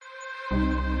So,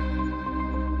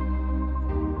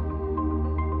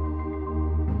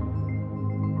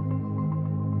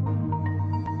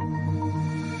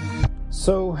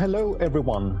 hello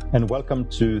everyone, and welcome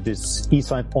to this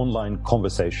eScience Online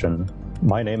conversation.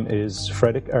 My name is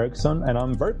Fredrik Eriksson, and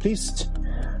I'm very pleased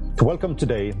to welcome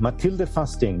today Mathilde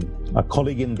Fasting, a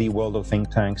colleague in the world of think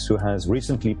tanks who has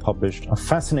recently published a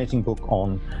fascinating book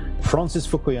on Francis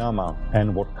Fukuyama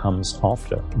and what comes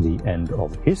after the end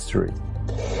of history.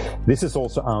 This is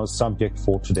also our subject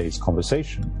for today's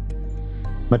conversation.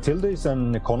 Mathilde is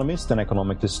an economist and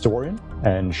economic historian,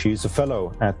 and she is a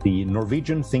fellow at the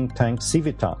Norwegian think tank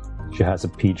Civita. She has a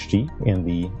PhD in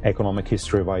the economic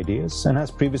history of ideas and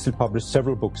has previously published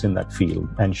several books in that field,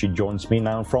 and she joins me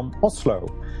now from Oslo.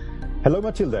 Hello,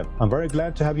 Mathilde. I'm very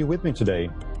glad to have you with me today.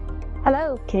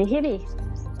 Hello, can you hear me?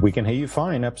 We can hear you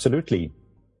fine, absolutely.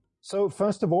 So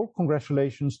first of all,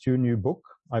 congratulations to your new book.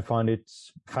 I find it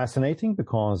fascinating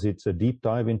because it's a deep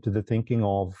dive into the thinking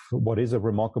of what is a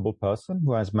remarkable person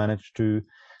who has managed to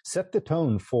set the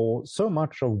tone for so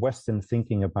much of Western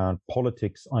thinking about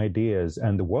politics, ideas,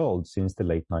 and the world since the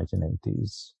late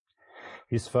 1980s.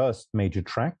 His first major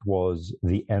tract was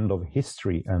The End of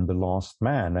History and the Last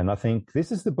Man, and I think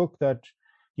this is the book that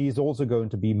he's also going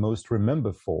to be most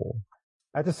remembered for.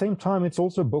 At the same time, it's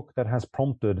also a book that has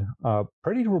prompted a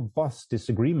pretty robust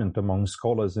disagreement among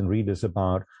scholars and readers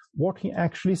about what he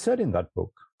actually said in that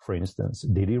book. For instance,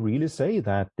 did he really say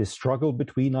that the struggle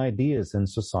between ideas and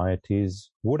societies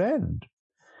would end?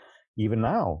 Even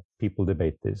now, people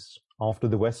debate this. After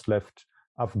the West left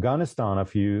Afghanistan a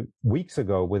few weeks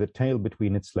ago with a tail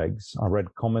between its legs, I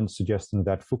read comments suggesting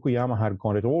that Fukuyama had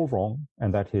got it all wrong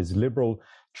and that his liberal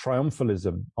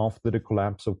triumphalism after the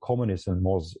collapse of communism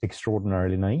was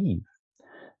extraordinarily naive.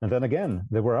 And then again,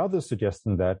 there were others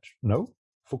suggesting that, no,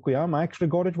 Fukuyama actually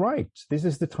got it right. This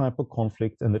is the type of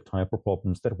conflict and the type of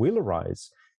problems that will arise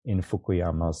in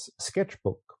Fukuyama's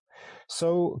sketchbook.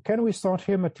 So can we start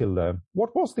here, Mathilde?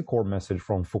 What was the core message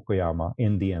from Fukuyama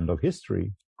in The End of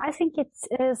History? I think it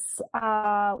is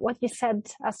what you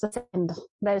said as the end.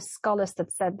 There's scholars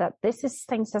that said that this is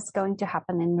things that's going to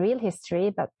happen in real history,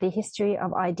 but the history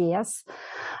of ideas,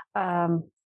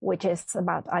 which is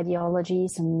about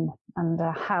ideologies and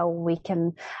how we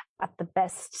can, at the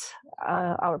best,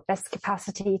 our best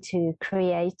capacity to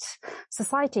create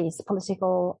societies,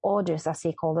 political orders, as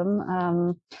he called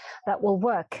them, that will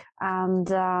work. And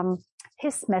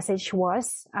his message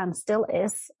was, and still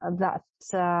is, that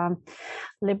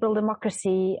liberal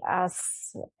democracy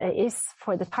is,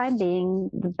 for the time being,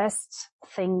 the best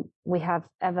thing we have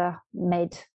ever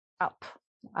made up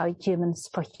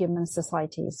for human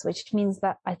societies. Which means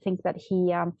that I think that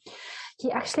he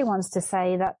actually wants to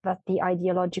say that the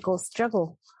ideological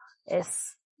struggle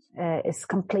is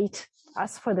complete,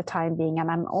 as for the time being. And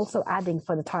I'm also adding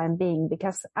for the time being,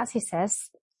 because as he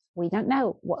says, we don't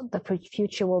know what the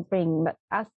future will bring, but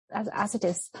as it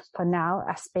is for now,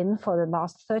 has been for the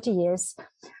last 30 years,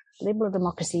 liberal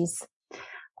democracies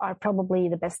are probably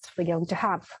the best we're going to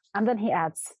have. And then he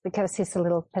adds, because he's a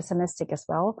little pessimistic as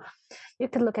well, you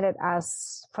could look at it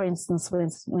as, for instance,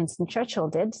 Winston Churchill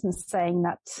did, in saying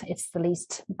that it's the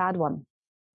least bad one.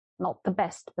 Not the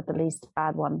best, but the least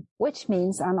bad one, which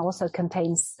means, and also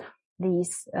contains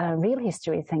these real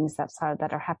history things that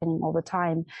are happening all the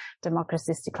time.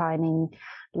 Democracy is declining,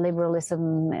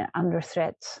 liberalism under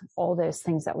threat, all those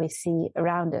things that we see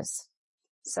around us.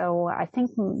 So I think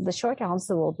the short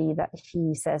answer will be that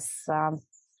he says,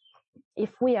 if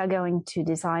we are going to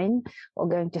design or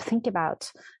going to think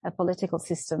about a political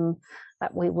system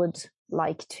that we would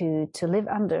like to live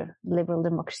under, liberal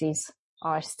democracies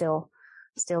are still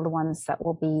the ones that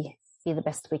will be the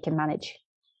best we can manage.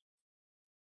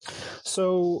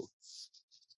 So,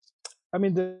 I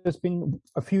mean, there's been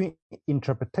a few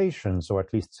interpretations, or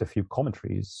at least a few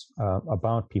commentaries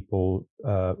about people,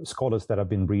 scholars that have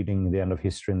been reading The End of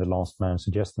History and The Last Man,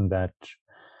 suggesting that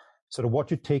sort of what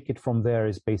you take it from there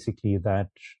is basically that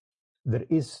there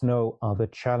is no other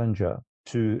challenger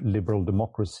to liberal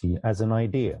democracy as an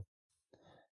idea.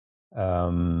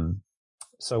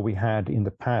 So we had in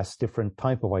the past different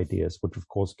type of ideas, which of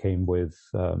course came with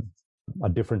a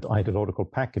different ideological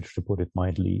package, to put it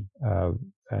mildly,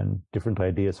 and different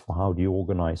ideas for how do you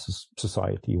organize a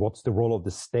society, what's the role of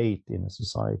the state in a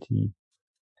society.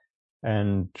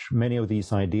 And many of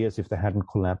these ideas, if they hadn't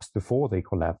collapsed before, they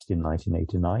collapsed in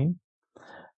 1989.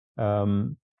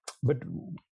 But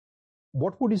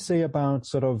what would you say about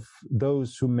sort of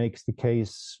those who makes the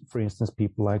case, for instance,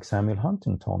 people like Samuel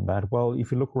Huntington, that, well,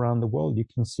 if you look around the world, you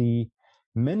can see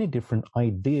many different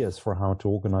ideas for how to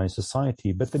organize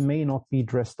society, but they may not be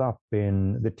dressed up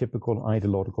in the typical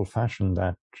ideological fashion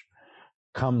that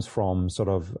comes from sort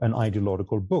of an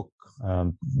ideological book.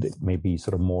 It may be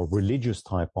sort of more religious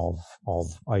type of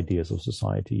ideas of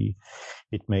society.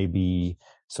 It may be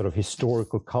sort of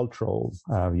historical, cultural.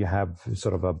 You have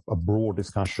sort of a broad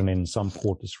discussion in some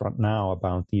quarters right now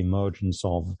about the emergence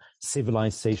of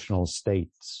civilizational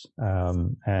states,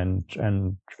 and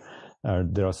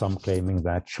there are some claiming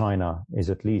that China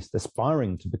is at least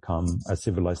aspiring to become a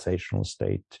civilizational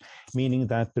state, meaning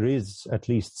that there is at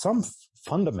least some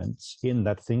fundaments in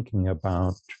that thinking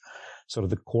about sort of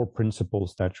the core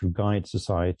principles that should guide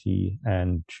society,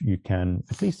 and you can,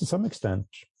 at least to some extent,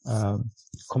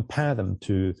 compare them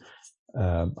to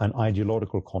an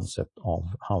ideological concept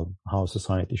of how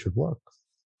society should work.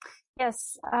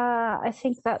 Yes, I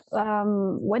think that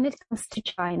when it comes to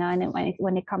China and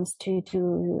when it comes to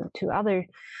other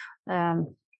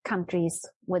countries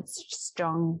with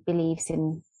strong beliefs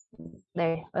in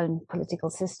their own political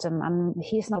system, and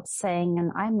he's not saying,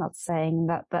 and I'm not saying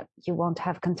that you won't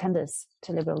have contenders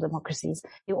to liberal democracies.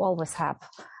 You always have,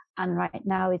 and right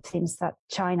now it seems that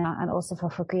China, and also for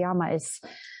Fukuyama, is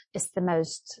the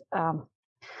most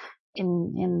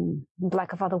in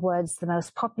lack of other words, the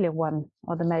most popular one,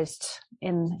 or the most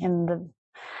in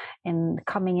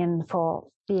coming in for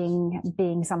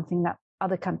being something that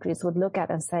other countries would look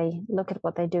at and say, look at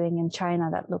what they're doing in China.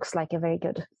 That looks like a very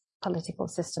good political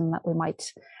system that we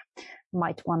might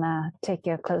want to take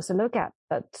a closer look at.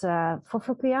 But for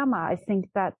Fukuyama, I think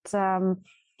that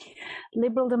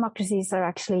liberal democracies are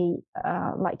actually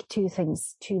like two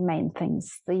main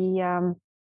things.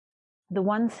 The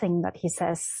one thing that he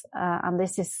says, and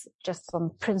this is just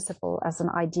on principle as an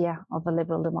idea of a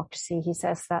liberal democracy, he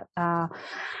says that,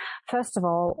 first of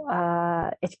all,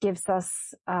 it gives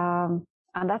us,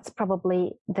 and that's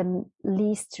probably the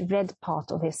least read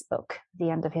part of his book, The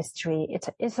End of History. It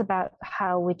is about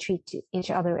how we treat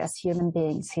each other as human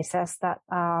beings. He says that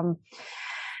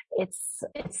it's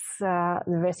the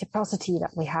reciprocity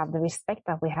that we have, the respect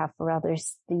that we have for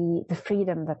others, the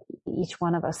freedom that each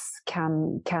one of us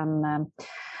can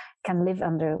live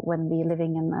under when we're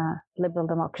living in a liberal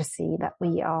democracy, that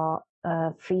we are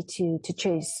free to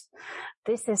choose.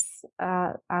 This is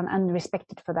and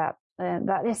respected for that.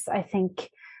 That is, I think,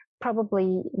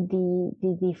 probably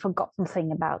the forgotten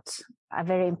thing about a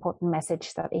very important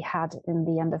message that he had in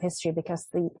The End of History, because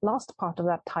the last part of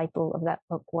that title of that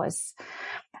book was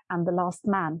 "And the Last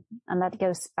Man," and that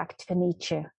goes back to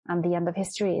Nietzsche. And The End of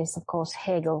History is, of course,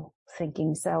 Hegel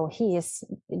thinking. So he is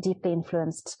deeply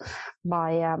influenced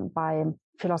by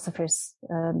philosophers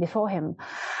before him.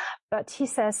 But he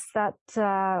says that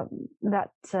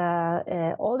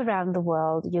all around the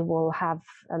world you will have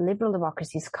liberal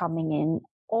democracies coming in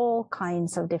all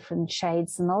kinds of different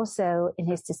shades, and also in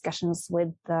his discussions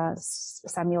with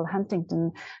Samuel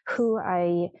Huntington, who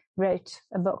I wrote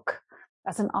a book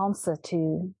as an answer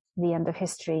to The End of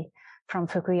History from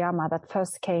Fukuyama, that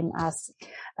first came as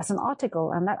an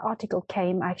article, and that article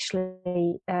came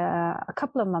actually a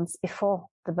couple of months before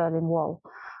the Berlin Wall,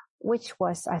 which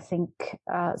was, I think,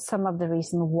 some of the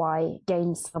reason why it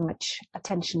gained so much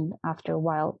attention after a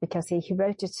while, because he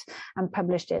wrote it and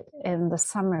published it in the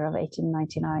summer of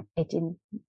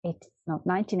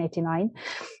 1989.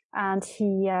 And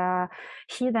he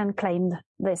then claimed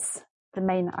the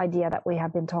main idea that we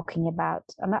have been talking about.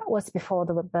 And that was before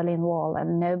the Berlin Wall.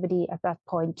 And nobody at that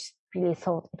point really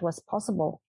thought it was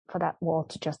possible for that wall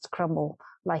to just crumble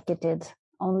like it did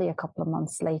only a couple of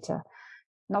months later.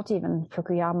 Not even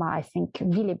Fukuyama, I think,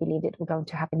 really believed it was going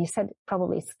to happen. He said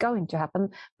probably it's going to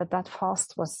happen, but that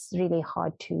fast was really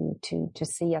hard to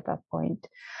see at that point.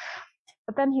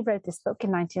 But then he wrote this book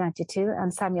in 1992,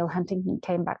 and Samuel Huntington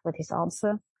came back with his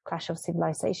answer, Clash of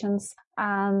Civilizations.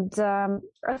 And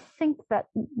I think that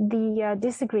the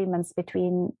disagreements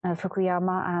between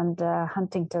Fukuyama and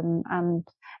Huntington, and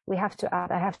I have to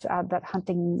add that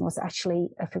Huntington was actually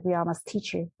Fukuyama's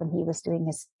teacher when he was doing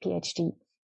his PhD.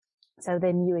 So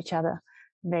they knew each other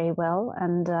very well.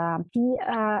 And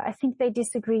I think they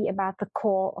disagree about the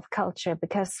core of culture,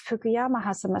 because Fukuyama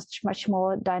has a much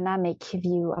more dynamic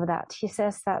view of that. He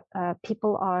says that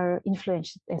people are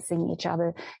influencing each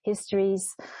other.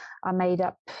 Histories are made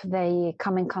up. They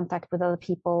come in contact with other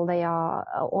people. They are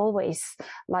always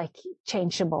like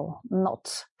changeable,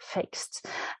 not fixed.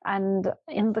 And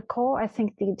in the core, I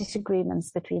think the disagreements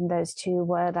between those two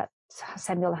were that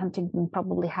Samuel Huntington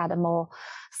probably had a more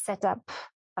set up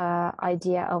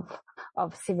idea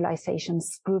of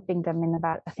civilizations, grouping them in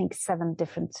about, I think, 7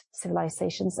 different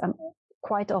civilizations, and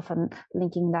quite often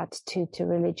linking that to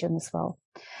religion as well.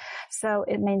 So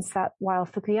it means that while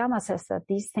Fukuyama says that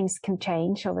these things can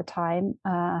change over time,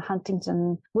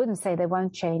 Huntington wouldn't say they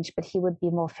won't change, but he would be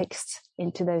more fixed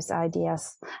into those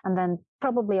ideas. And then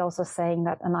probably also saying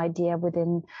that an idea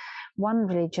within one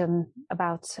religion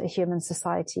about a human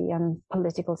society and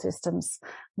political systems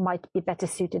might be better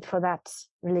suited for that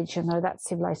religion or that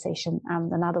civilization,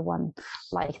 and another one,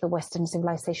 like the Western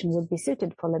civilization, would be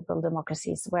suited for liberal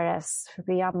democracies, whereas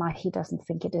Fukuyama, he doesn't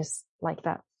think it is like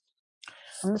that.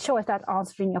 I'm not sure if that's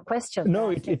answering your question.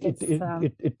 No,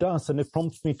 it does, and it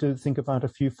prompts me to think about a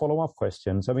few follow-up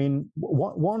questions. I mean,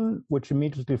 one which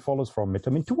immediately follows from it, I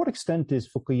mean, to what extent is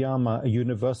Fukuyama a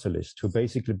universalist who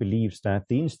basically believes that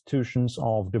the institutions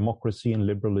of democracy and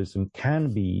liberalism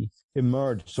can be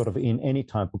emerged sort of in any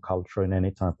type of culture, in any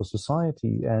type of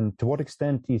society? And to what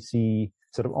extent is he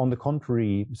sort of, on the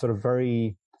contrary, sort of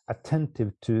very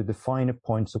attentive to the finer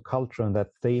points of culture and that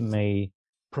they may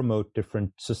promote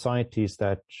different societies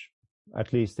that,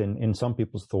 at least in some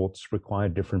people's thoughts, require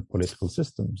different political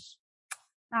systems?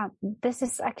 This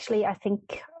is actually, I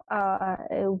think,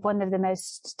 one of the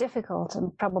most difficult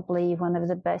and probably one of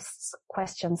the best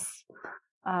questions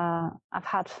I've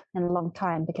had in a long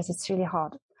time, because it's really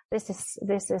hard. This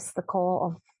is the core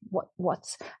of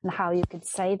what and how you could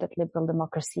say that liberal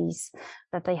democracies,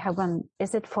 that they have one.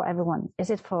 Is it for everyone? Is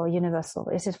it for universal?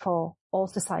 Is it for all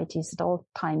societies at all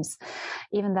times?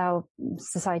 Even though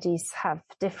societies have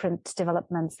different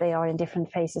developments, they are in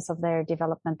different phases of their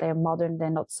development. They're modern, they're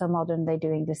not so modern, they're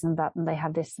doing this and that, and they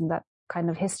have this and that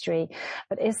kind of history.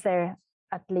 But is there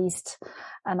at least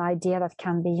an idea that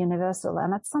can be universal?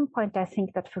 And at some point, I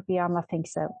think that Fukuyama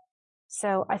thinks so.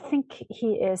 So I think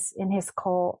he is in his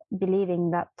core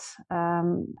believing that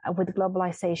with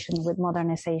globalization, with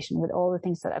modernization, with all the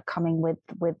things that are coming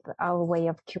with our way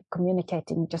of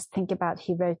communicating, just think about,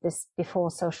 he wrote this before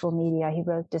social media. He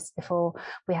wrote this before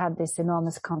we had this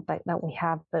enormous contact that we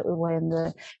have, but we were in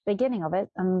the beginning of it.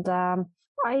 And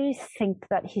I think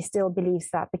that he still believes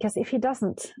that, because if he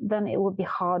doesn't, then it would be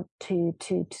hard to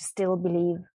still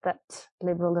believe that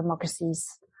liberal democracies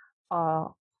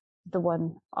are the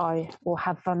one or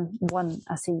have won,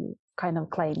 as he kind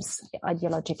of claims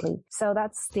ideologically. So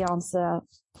that's the answer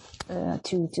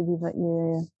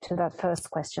to that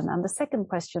first question. And the second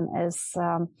question is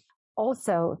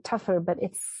also tougher, but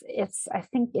it's I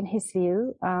think in his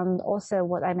view, and also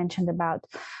what I mentioned about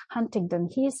Huntington,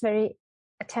 he is very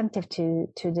attentive to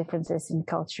differences in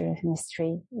culture,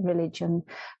 history, religion.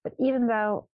 But even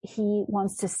though he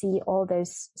wants to see all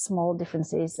those small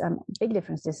differences and big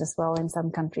differences as well in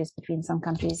some countries, between some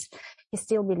countries, he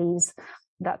still believes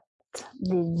that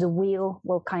the wheel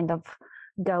will kind of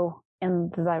go in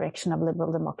the direction of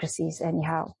liberal democracies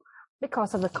anyhow,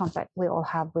 because of the contact we all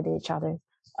have with each other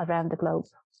around the globe.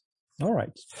 All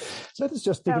right. Let us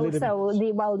just dig a little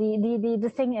bit. The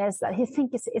thing is that he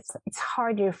thinks it's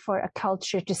harder for a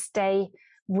culture to stay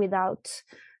without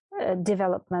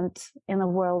development in a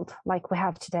world like we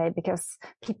have today, because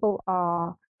people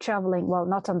are traveling, well,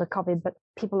 not under COVID, but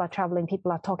people are traveling,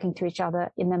 people are talking to each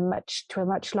other to a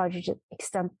much larger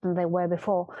extent than they were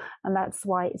before. And that's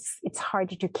why it's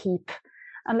harder to keep,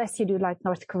 unless you do like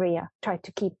North Korea, try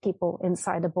to keep people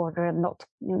inside the border and not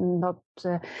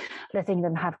letting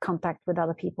them have contact with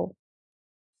other people.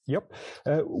 Yep.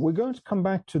 We're going to come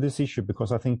back to this issue,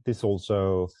 because I think this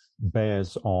also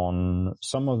bears on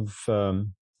some of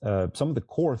the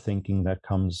core thinking that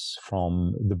comes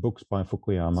from the books by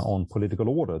Fukuyama on political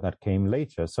order that came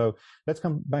later. So let's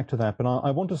come back to that. But I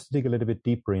want us to dig a little bit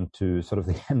deeper into sort of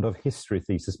the end of history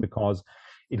thesis, because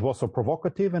it was so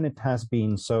provocative and it has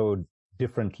been so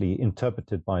differently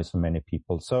interpreted by so many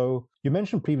people. So you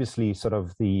mentioned previously sort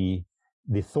of the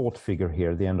thought figure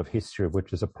here, the end of history,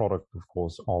 which is a product, of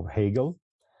course, of Hegel.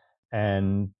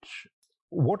 And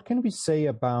what can we say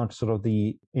about sort of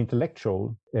the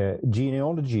intellectual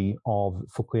genealogy of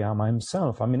Fukuyama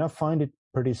himself? I mean, I find it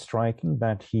pretty striking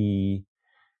that he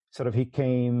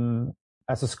came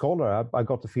as a scholar. I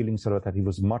got the feeling sort of that he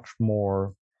was much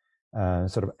more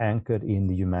sort of anchored in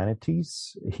the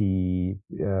humanities.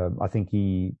 I think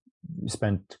he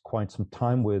spent quite some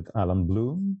time with Alan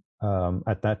Bloom,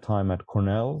 at that time at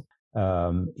Cornell.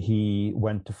 He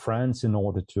went to France in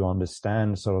order to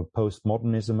understand sort of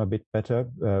postmodernism a bit better,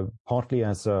 partly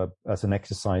as an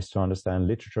exercise to understand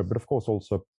literature, but of course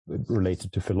also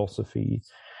related to philosophy.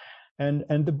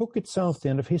 And the book itself, The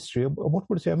End of History, what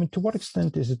would you say? I mean, to what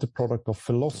extent is it a product of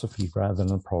philosophy rather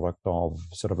than a product of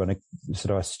sort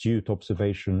of astute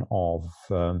observation of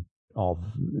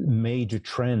major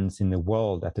trends in the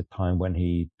world at the time when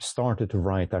he started to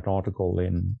write that article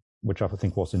which I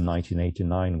think was in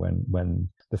 1989 when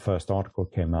the first article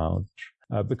came out.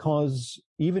 because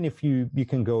even if you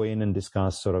can go in and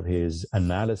discuss sort of his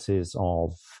analysis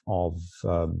of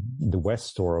the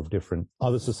West or of different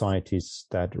other societies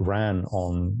that ran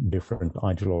on different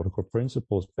ideological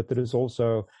principles, but there is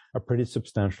also a pretty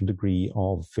substantial degree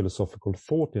of philosophical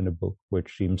thought in the book,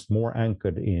 which seems more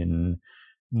anchored in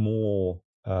more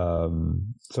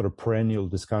sort of perennial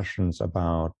discussions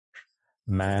about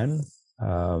man,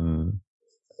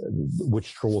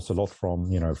 which draws a lot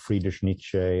from, Friedrich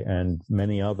Nietzsche and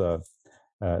many other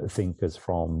thinkers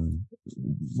from,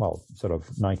 sort of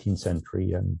 19th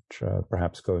century and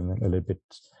perhaps going a little bit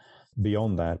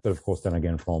beyond that, but of course then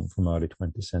again from early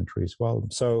 20th century as well.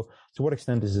 So to what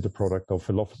extent is it a product of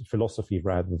philosophy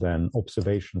rather than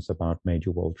observations about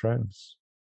major world trends?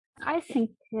 I think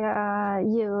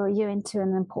you're into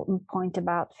an important point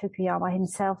about Fukuyama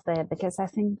himself there, because I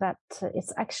think that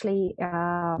it's actually,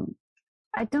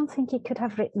 I don't think he could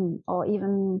have written or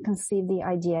even conceived the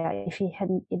idea if he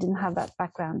didn't have that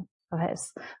background of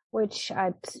his, which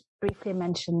I'd briefly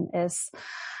mention is,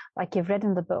 like you've read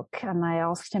in the book, and I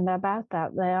asked him about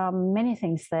that. There are many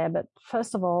things there, but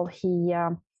first of all, he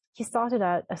started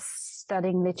out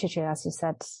studying literature, as you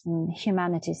said,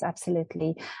 humanities,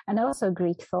 absolutely, and also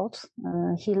Greek thought.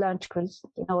 He learned Greek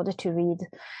in order to read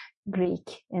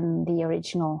Greek in the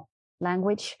original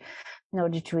language, in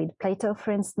order to read Plato,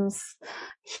 for instance.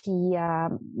 He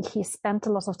spent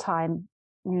a lot of time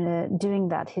doing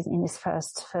that in his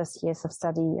first years of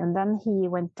study, and then he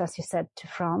went, as you said, to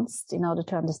France in order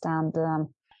to understand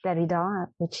Derrida,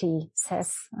 which he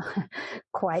says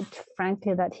quite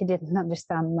frankly that he didn't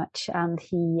understand much, and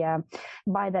he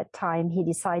by that time he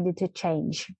decided to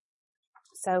change.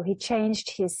 So he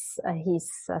changed his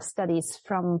studies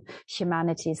from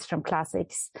humanities, from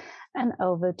classics, and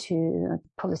over to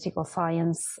political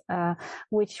science,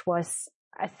 which was,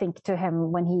 I think, to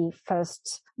him, when he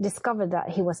first discovered that,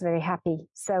 he was very happy.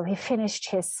 So he finished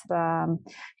his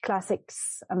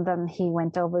classics, and then he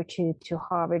went over to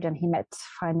Harvard, and he met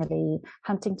finally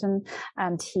Huntington,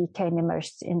 and he came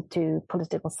immersed into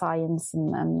political science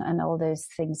and all those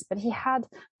things. But he had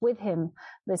with him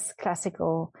this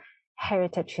classical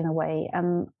heritage in a way.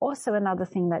 And also another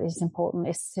thing that is important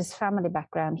is his family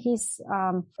background. He's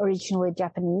originally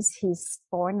Japanese. He's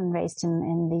born and raised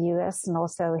in the US, and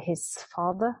also his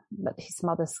father, but his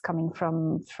mother's coming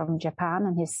from Japan,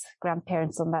 and his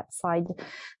grandparents on that side,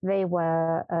 they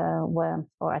were,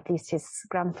 or at least his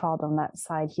grandfather on that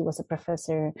side, he was a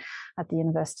professor at the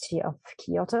University of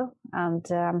Kyoto.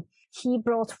 And he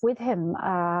brought with him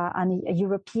a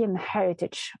European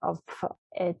heritage of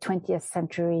 20th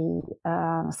century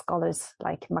scholars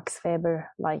like Max Weber,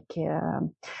 like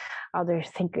other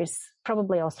thinkers,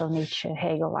 probably also Nietzsche,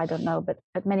 Hegel, I don't know, but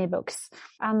many books.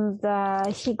 And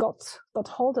he got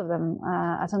hold of them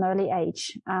at an early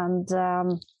age. And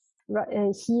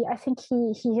I think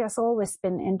he has always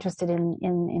been interested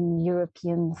in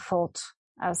European thought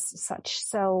as such.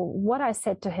 So what I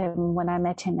said to him when I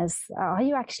met him is, are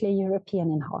you actually European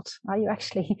in heart? Are you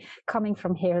actually coming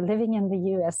from here, living in the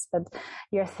US, but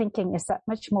your thinking is that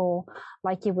much more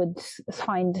like you would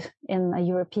find in a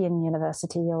European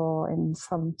university or in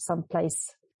some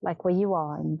place like where you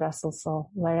are in Brussels or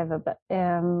wherever. But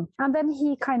and then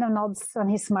he kind of nods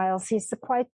and he smiles. He's a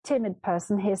quite timid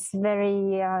person. He's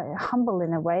very humble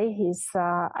in a way.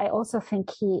 I also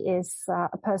think he is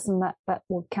a person that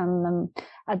can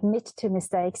admit to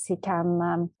mistakes. He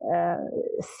can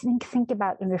think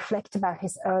about and reflect about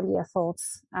his earlier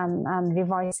thoughts and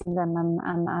revising them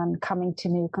and coming to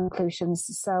new conclusions.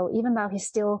 So even though he's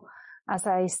still, as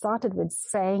I started with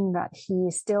saying, that he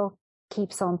still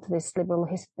keeps on to this liberal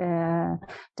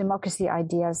democracy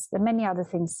ideas, and many other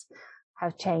things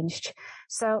have changed.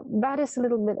 So that is a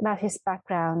little bit about his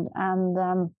background,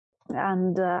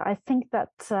 and I think that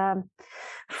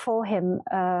for him,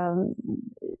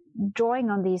 drawing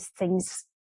on these things,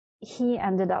 he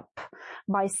ended up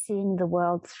by seeing the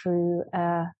world through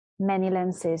many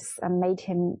lenses, and made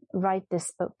him write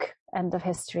this book, End of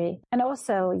History. And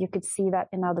also you could see that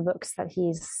in other books that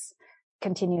he's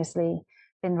continuously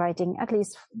been writing, at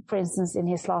least, for instance, in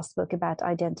his last book about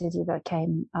identity that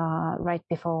came right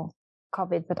before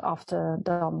COVID, but after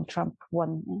Donald Trump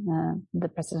won the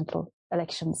presidential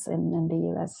elections in the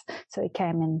US. So it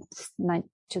came in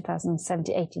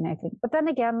 2017-18, I think. But then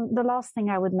again, the last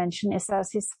thing I would mention is that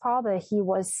his father, he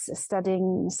was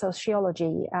studying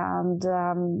sociology, and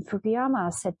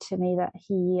Fukuyama said to me that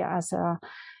he, as a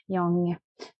young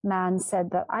man,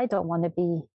 said that I don't want to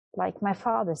be like my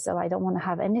father, so I don't want to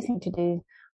have anything to do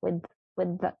with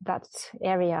that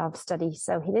area of study.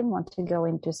 So he didn't want to go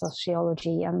into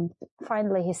sociology. And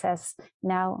finally he says,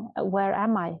 now, where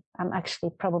am I? I'm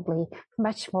actually probably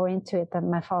much more into it than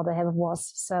my father ever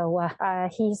was. So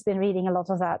he's been reading a lot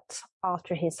of that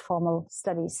after his formal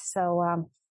studies. So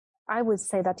I would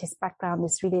say that his background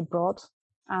is really broad.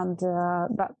 And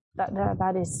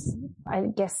that is, I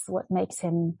guess, what makes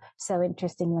him so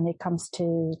interesting when it comes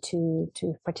to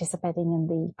participating in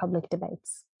the public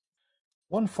debates.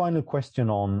 One final question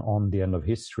on the end of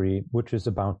history, which is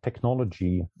about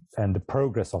technology and the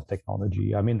progress of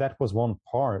technology. I mean, that was one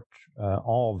part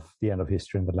of the end of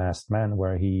history in The Last Man,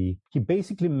 where he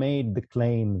basically made the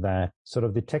claim that sort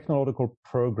of the technological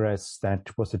progress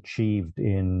that was achieved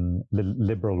in the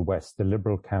liberal West, the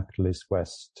liberal capitalist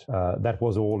West, that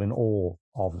was all in awe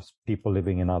of people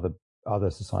living in other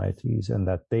societies, and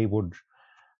that they would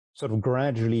sort of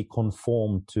gradually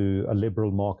conform to a liberal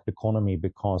market economy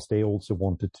because they also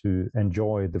wanted to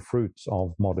enjoy the fruits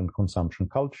of modern consumption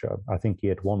culture. I think he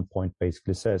at one point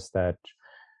basically says that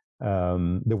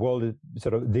the world,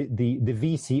 sort of the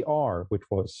VCR, which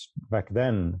was back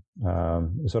then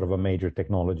sort of a major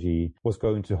technology, was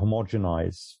going to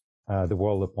homogenize the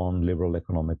world upon liberal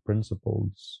economic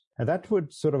principles. And that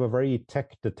would sort of a very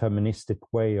tech deterministic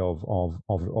way of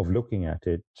looking at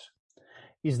it.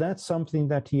 Is that something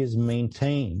that he has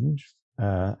maintained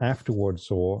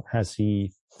afterwards, or has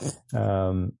he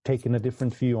taken a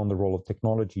different view on the role of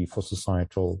technology for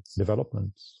societal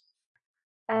developments?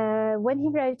 When he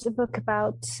wrote a book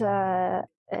about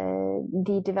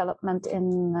the development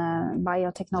in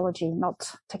biotechnology,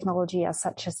 not technology as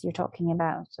such as you're talking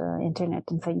about, internet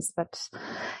and things, but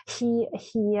he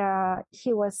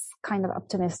was kind of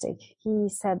optimistic. He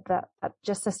said that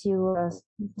just as you were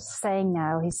saying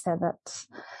now, he said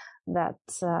that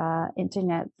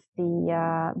internet,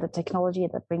 the technology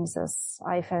that brings us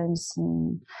iPhones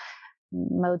and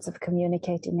modes of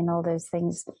communicating and all those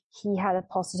things, he had a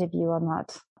positive view on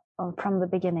that from the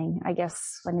beginning, I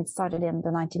guess, when it started in the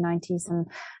 1990s. And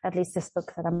at least this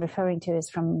book that I'm referring to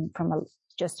is from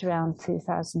just around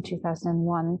 2000,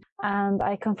 2001. And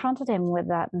I confronted him with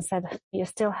that and said, you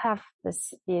still have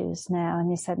this views now?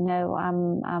 And he said, no,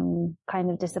 I'm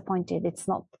kind of disappointed. It's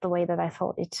not the way that I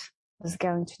thought it was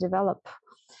going to develop.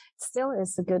 Still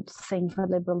is a good thing for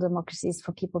liberal democracies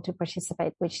for people to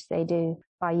participate, which they do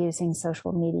by using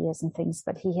social medias and things.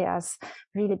 But he has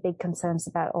really big concerns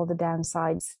about all the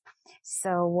downsides.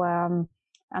 So,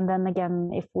 and then again,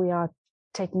 if we are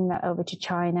taking that over to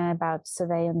China about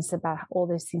surveillance, about all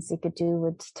those things he could do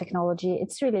with technology,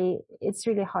 it's really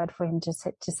hard for him to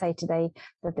say today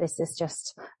that this is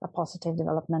just a positive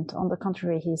development. On the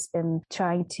contrary, he's been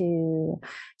trying to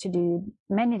do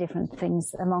many different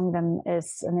things. Among them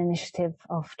is an initiative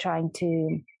of trying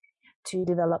to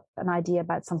develop an idea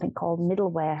about something called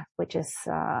middleware, which is,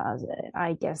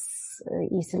 I guess,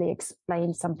 easily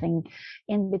explained, something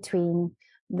in between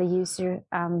the user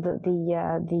and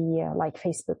the like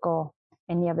Facebook or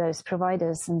any of those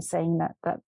providers, and saying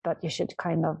that you should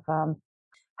kind of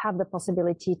have the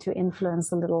possibility to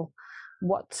influence a little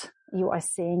what you are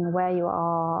seeing, where you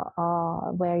are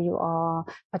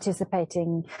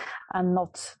participating, and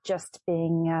not just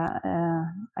being,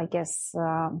 I guess,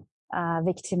 a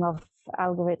victim of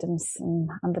algorithms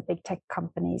and the big tech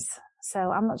companies.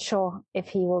 So I'm not sure if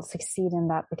he will succeed in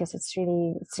that, because it's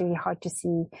really hard to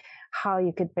see how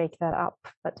you could break that up.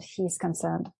 But he's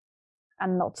concerned,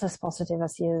 and not as positive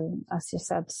as you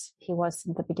said he was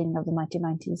in the beginning of the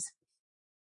 1990s.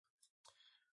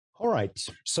 All right.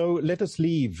 So let us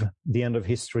leave the end of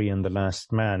history and The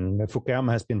Last Man.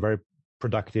 Fukuyama has been very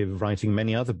productive writing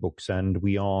many other books, and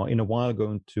we are in a while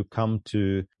going to come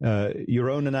to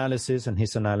your own analysis and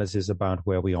his analysis about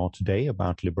where we are today,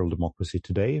 about liberal democracy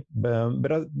today.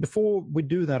 But before we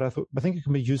do that, I think it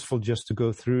can be useful just to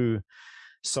go through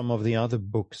some of the other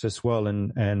books as well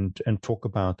and talk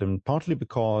about them, partly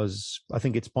because I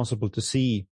think it's possible to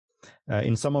see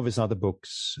in some of his other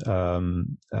books, sort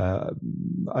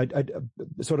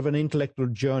of an intellectual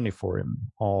journey for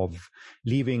him of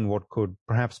leaving what could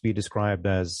perhaps be described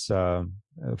as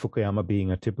Fukuyama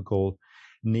being a typical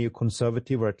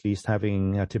neoconservative, or at least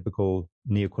having a typical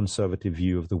neoconservative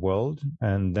view of the world.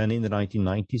 And then in the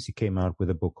 1990s, he came out with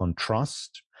a book on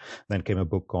trust, then came a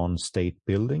book on state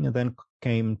building, and then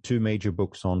came two major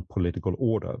books on political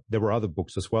order. There were other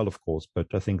books as well, of course, but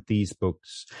I think these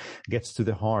books gets to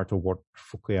the heart of what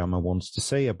Fukuyama wants to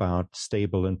say about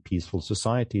stable and peaceful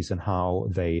societies and how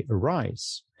they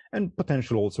arise, and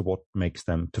potentially also what makes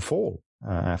them to fall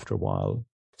after a while.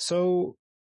 So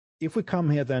if we come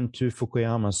here then to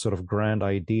Fukuyama's sort of grand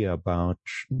idea about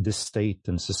the state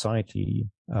and society,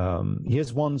 he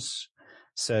has once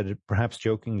said, perhaps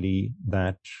jokingly,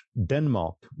 that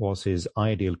Denmark was his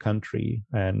ideal country,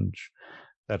 and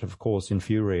that, of course,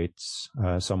 infuriates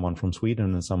someone from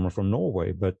Sweden and someone from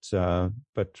Norway. But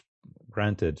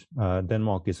granted,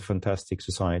 Denmark is a fantastic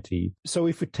society. So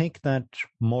if we take that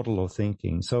model of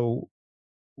thinking, so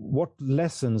what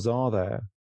lessons are there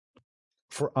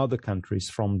for other countries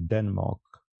from Denmark?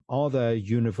 Are there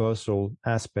universal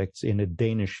aspects in a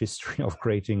Danish history of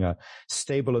creating a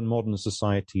stable and modern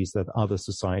societies that other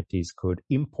societies could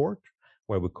import,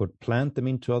 where we could plant them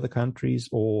into other countries?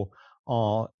 Or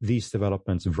are these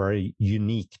developments very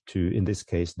unique to, in this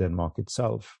case, Denmark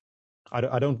itself?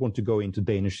 I don't want to go into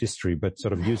Danish history, but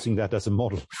sort of using that as a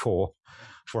model for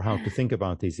how to think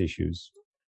about these issues.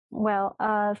 Well,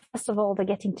 first of all, the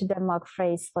 "getting to Denmark"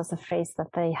 phrase was a phrase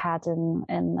that they had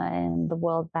in the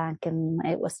World Bank, and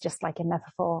it was just like a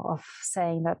metaphor of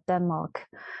saying that Denmark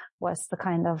was the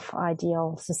kind of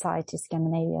ideal society,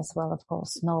 Scandinavia as well, of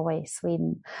course, Norway,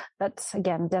 Sweden, but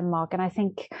again, Denmark. And I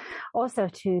think also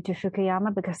to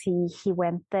Fukuyama, because he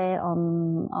went there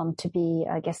on to be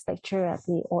a guest lecturer at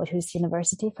the Aarhus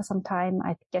University for some time.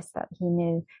 I guess that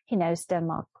he knows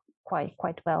Denmark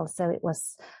quite well, so it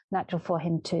was natural for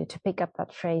him to pick up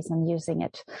that phrase and using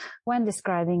it when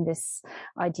describing this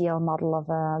ideal model of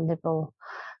a liberal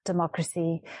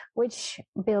democracy, which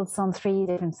builds on three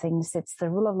different things. It's the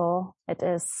rule of law, it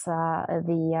is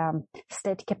the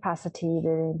state capacity,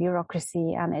 the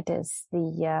bureaucracy, and it is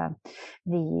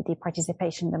the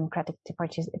participation, democratic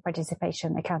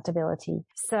participation, accountability.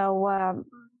 So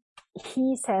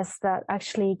he says that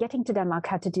actually getting to Denmark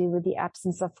had to do with the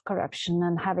absence of corruption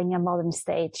and having a modern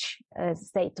state,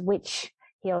 which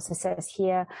he also says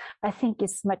here, I think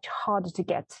is much harder to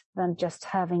get than just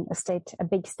having a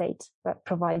big state that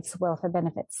provides welfare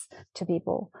benefits to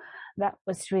people. That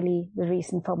was really the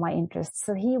reason for my interest.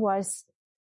 So he was,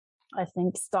 I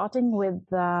think, starting with,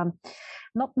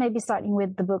 not maybe starting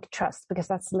with the book Trust, because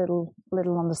that's a little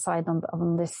on the side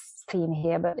on this theme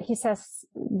here, but he says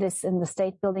this in the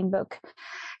state building book.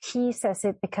 He says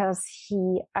it because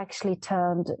he actually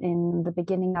turned in the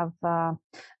beginning of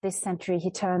this century,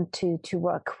 he turned to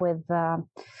work with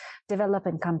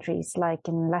developing countries like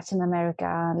in Latin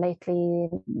America. Lately,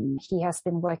 he has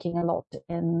been working a lot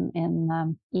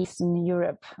in Eastern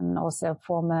Europe and also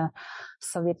former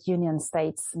Soviet Union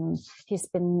states. And he's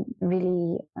been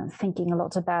really thinking a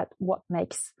lot about what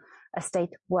makes a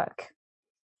state work.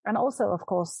 And also, of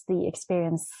course, the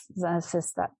experiences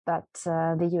that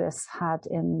the US had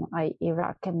in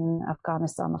Iraq and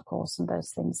Afghanistan, of course, and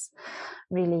those things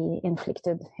really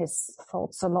inflicted his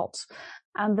thoughts a lot.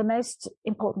 And the most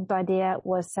important idea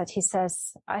was that he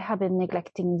says, I have been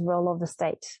neglecting the role of the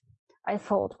state. I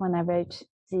thought when I wrote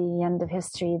The End of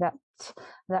History that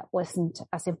wasn't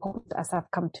as important as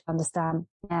I've come to understand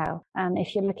now. And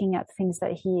if you're looking at things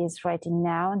that he is writing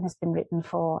now and has been written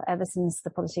for ever since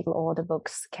the Political Order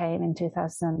books came in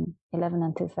 2011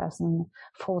 and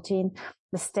 2014,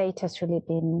 the state has really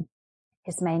been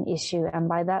his main issue. And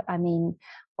by that, I mean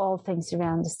all things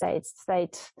around the state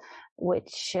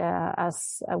which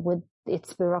with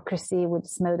its bureaucracy, with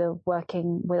its mode of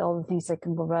working, with all the things that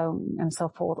can go wrong and so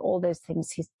forth, all those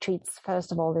things he treats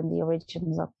first of all in the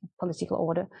origins of Political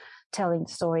Order, telling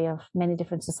the story of many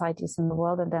different societies in the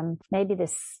world, and then maybe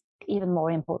this even more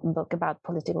important book about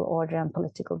political order and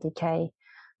political decay.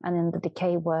 And in the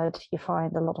decay word, you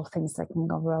find a lot of things that can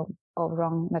go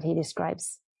wrong that he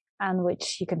describes, and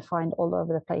which you can find all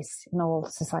over the place in all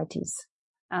societies.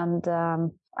 And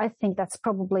I think that's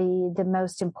probably the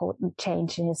most important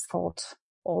change in his thought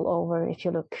all over, if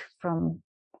you look from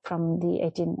the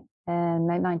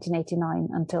 1989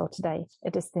 until today.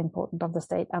 It is the importance of the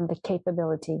state and the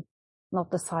capability, not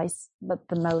the size, but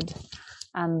the mode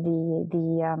and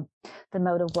the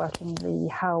mode of working,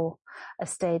 how a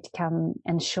state can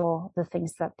ensure the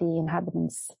things that the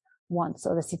inhabitants want,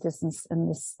 or the citizens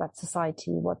in that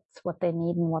society, what they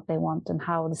need and what they want, and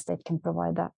how the state can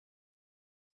provide that.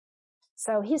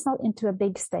 So he's not into a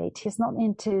big state. He's not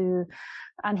into,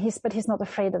 but he's not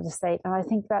afraid of the state. And I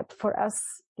think that for us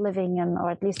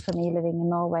or at least for me living in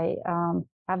Norway,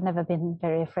 I've never been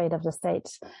very afraid of the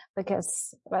state but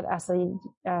as a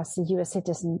US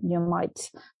citizen, you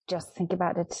might just think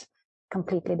about it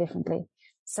completely differently.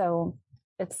 So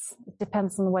it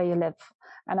depends on where you live.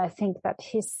 And I think that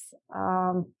his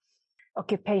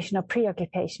occupation or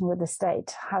preoccupation with the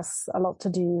state has a lot to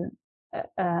do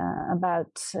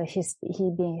about his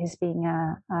being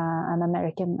an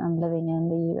American and living in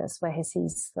the US, where he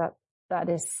sees that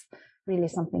is really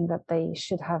something that they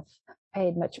should have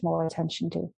paid much more attention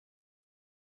to.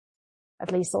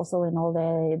 at least also in all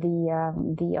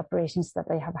the operations that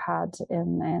they have had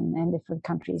in different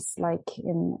countries, like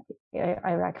in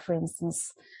Iraq, for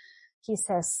instance. He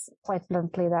says quite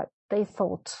bluntly that they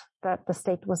thought that the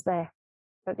state was there,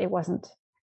 but it wasn't.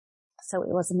 So it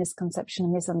was a misconception, a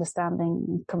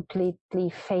misunderstanding, completely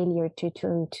failure to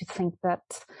think that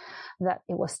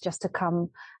it was just to come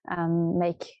and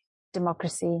make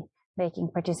democracy,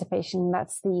 making participation.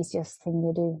 That's the easiest thing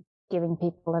you do, giving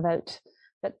people a vote.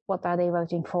 But what are they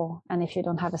voting for? And if you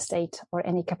don't have a state or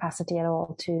any capacity at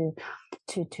all to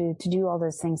do all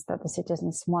those things that the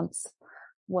citizens want,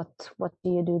 what do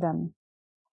you do then?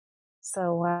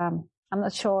 So I'm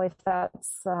not sure if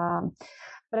that's,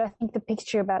 but I think the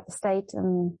picture about the state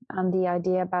and the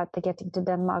idea about the getting to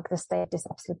Denmark, the state is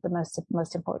absolutely the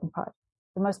most important part,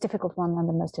 the most difficult one and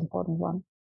the most important one.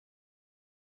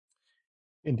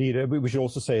 Indeed, we should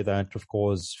also say that, of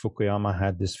course, Fukuyama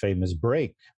had this famous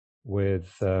break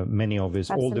with many of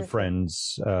his older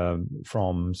friends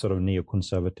from sort of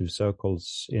neoconservative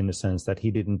circles, in the sense that he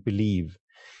didn't believe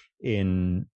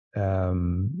in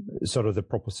sort of the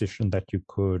proposition that you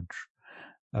could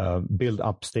build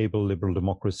up stable liberal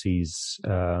democracies,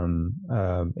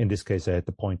 in this case at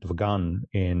the point of a gun,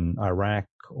 in Iraq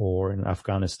or in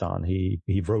Afghanistan.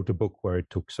 He wrote a book where he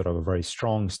took sort of a very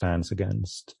strong stance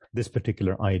against this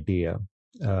particular idea.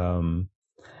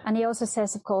 And he also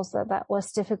says, of course, that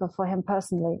was difficult for him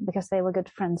personally because they were good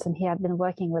friends and he had been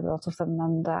working with a lot of them,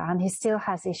 and he still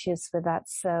has issues with that.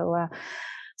 So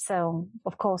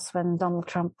of course, when Donald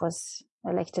Trump was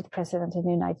elected president of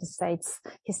the United States,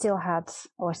 he still had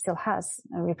or still has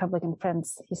Republican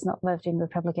friends. He's not voting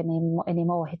Republican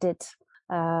anymore. He did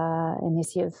in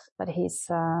his youth, but he's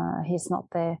not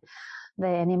there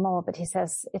anymore. But he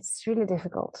says it's really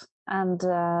difficult, and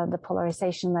the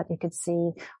polarization that you could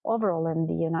see overall in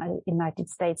the United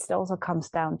States, it also comes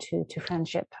down to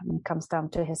friendship, and it comes down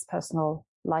to his personal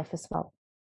life as well.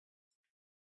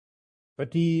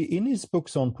 But in his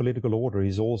books on political order,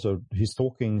 he's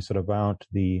talking sort of about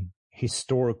the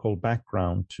historical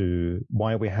background to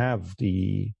why we have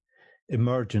the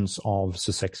emergence of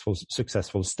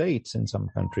successful states in some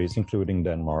countries, including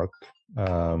Denmark.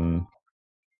 But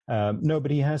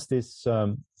he has this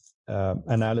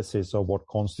analysis of what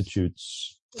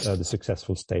constitutes the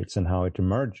successful states and how it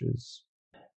emerges.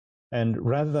 And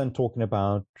rather than talking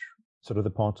about sort of the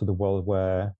parts of the world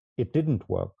where it didn't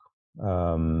work,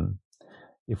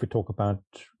 if we talk about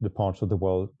the parts of the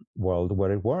world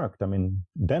where it worked, I mean,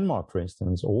 Denmark, for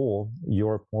instance, or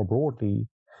Europe more broadly.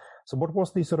 So what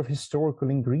was the sort of historical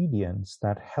ingredients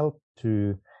that helped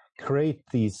to create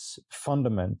these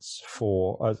fundaments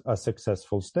for a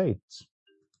successful state?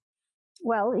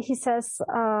 Well, he says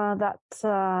that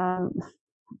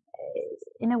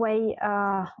in a way,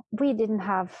 we didn't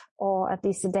have, or at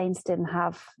least the Danes didn't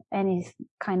have, any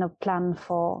kind of plan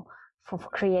for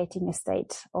creating a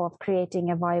state or creating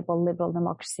a viable liberal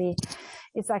democracy.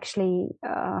 It's actually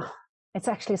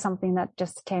something that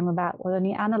just came about when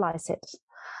you analyze it.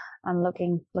 And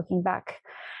looking back,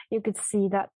 you could see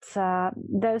that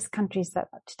those countries that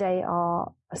today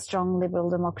are strong liberal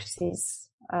democracies,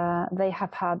 they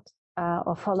have had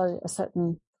or followed a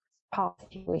certain path,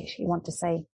 if you want to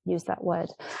say, use that word.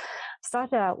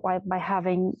 Started out by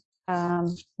having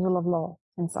rule of law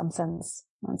in some sense.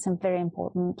 It's very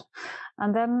important.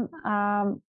 And then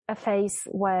a phase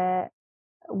where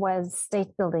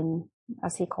state building,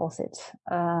 as he calls it,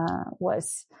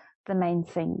 was the main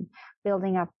thing.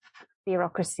 Building up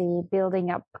bureaucracy, building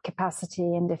up capacity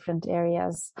in different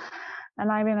areas.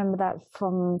 And I remember that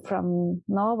from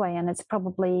Norway, and it's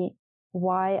probably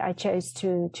why I chose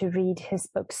to read his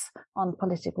books on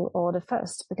political order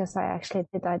first, because I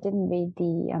didn't read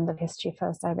The End of History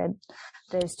first. I read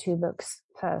those two books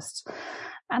first.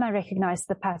 And I recognized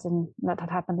the pattern that had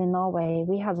happened in Norway.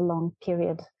 We had a long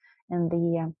period in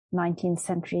the 19th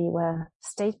century where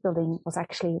state building was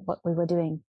actually what we were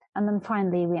doing. And then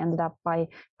finally we ended up by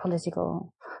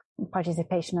political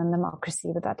participation and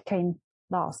democracy, but that came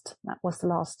last. That was the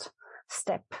last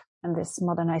step in this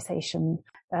modernization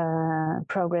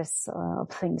progress of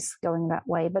things going that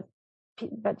way. But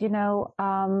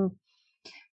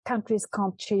countries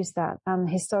can't choose that, and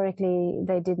historically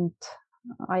they didn't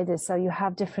either. So you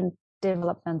have different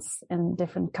developments in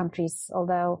different countries,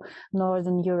 although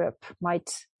Northern Europe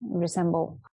might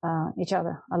resemble each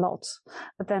other a lot.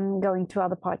 But then going to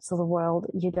other parts of the world,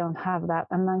 you don't have that.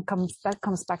 And then that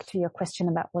comes back to your question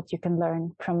about what you can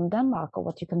learn from Denmark, or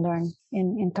what you can learn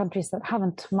in countries that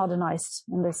haven't modernized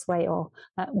in this way, or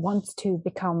that want to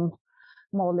become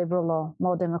more liberal or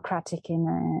more democratic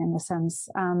in a sense.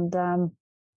 And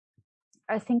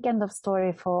I think end of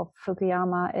story for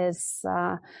Fukuyama is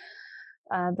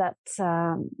that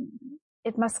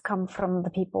it must come from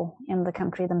the people in the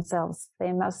country themselves.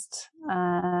 They must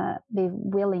be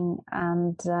willing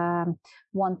and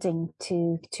wanting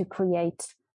to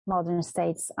create modern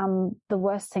states. The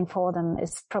worst thing for them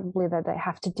is probably that they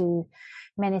have to do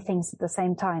many things at the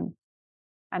same time.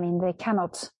 I mean, they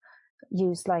cannot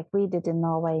use, like we did in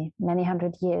Norway, many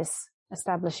hundred years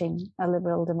establishing a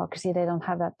liberal democracy. They don't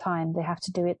have that time. They have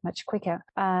to do it much quicker.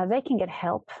 They can get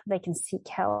help. They can seek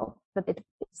help, but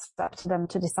it's up to them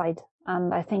to decide.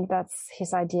 And I think that's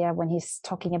his idea when he's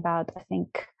talking about, I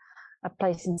think, a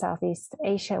place in Southeast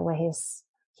Asia where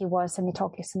he was, and he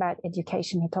talks about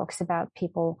education. He talks about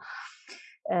people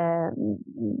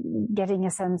getting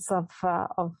a sense of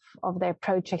their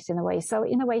projects in a way. So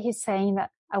in a way, he's saying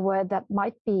that a word that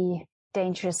might be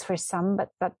dangerous for some, but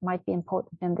that might be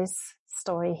important in this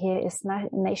story here is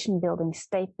nation building,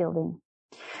 state building.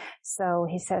 So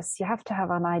he says you have to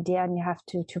have an idea and you have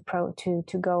to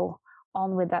go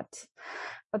on with that.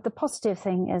 But the positive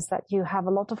thing is that you have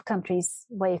a lot of countries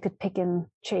where you could pick and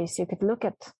choose. You could look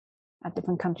at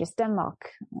different countries, Denmark,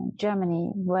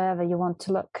 Germany, wherever you want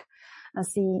to look, and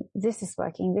see this is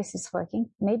working,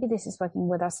 maybe this is working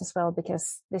with us as well,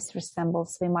 because this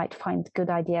resembles, we might find good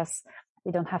ideas.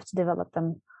 We don't have to develop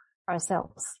them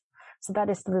ourselves. So that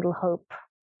is the little hope.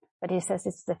 But he says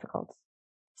it's difficult.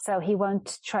 So he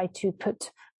won't try to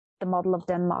put the model of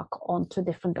Denmark onto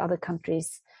different other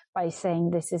countries by saying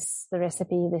this is the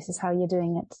recipe, this is how you're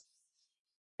doing it.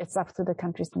 It's up to the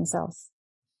countries themselves.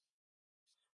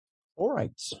 All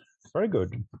right. Very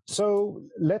good. So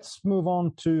let's move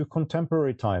on to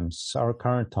contemporary times, our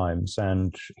current times,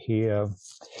 and hear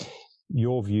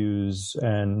your views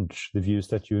and the views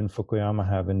that you and Fukuyama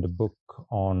have in the book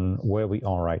on where we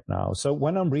are right now. So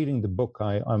when I'm reading the book,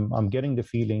 I'm getting the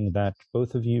feeling that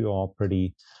both of you are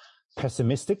pretty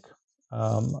pessimistic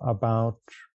about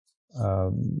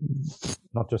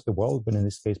not just the world, but in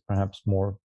this case, perhaps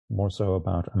more so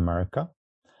about America.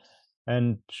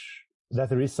 And that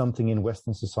there is something in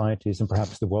Western societies and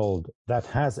perhaps the world that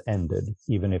has ended,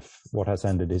 even if what has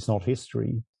ended is not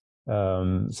history.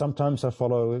 Sometimes I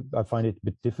find it a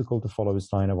bit difficult to follow his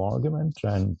line of argument,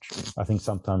 and I think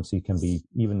sometimes he can be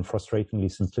even frustratingly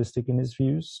simplistic in his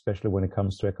views, especially when it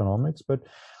comes to economics. But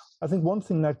I think one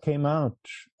thing that came out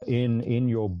in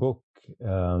your book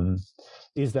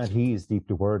is that he is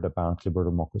deeply worried about liberal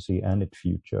democracy and its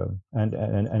future, and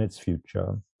its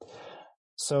future.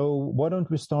 So why don't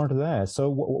we start there?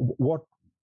 So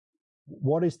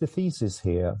what is the thesis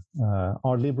here?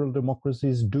 Are liberal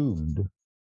democracies doomed?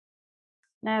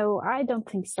 No, I don't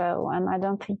think so. And I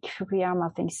don't think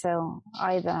Fukuyama thinks so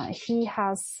either. He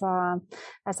has,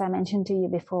 as I mentioned to you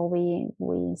before we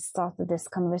started this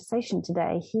conversation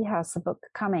today, he has a book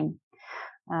coming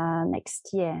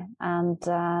next year. And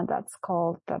that's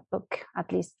called, that book,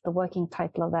 at least the working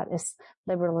title of that is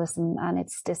Liberalism and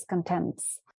Its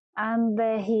Discontents. And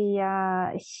there he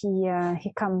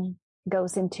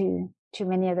goes into too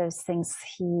many of those things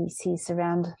he sees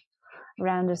around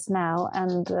us now,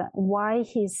 and why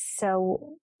he's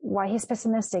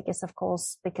pessimistic is, of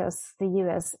course, because the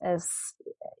US is,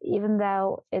 even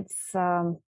though it's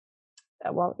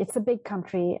it's a big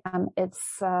country and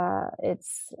it's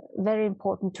very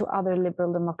important to other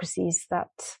liberal democracies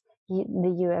that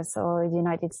the US or the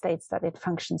United States, that it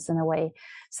functions in a way.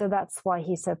 So that's why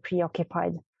he's so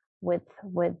preoccupied with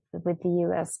the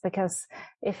US, because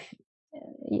if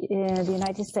the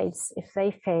United States, if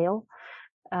they fail,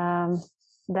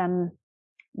 then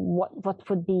what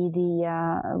would be the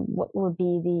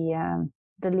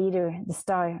leader, the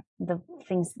star, the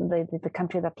things, the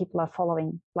country that people are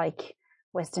following, like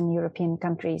Western European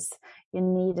countries? You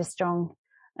need a strong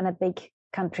and a big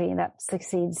country that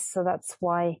succeeds. So that's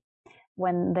why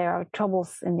when there are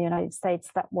troubles in the United States,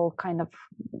 that will kind of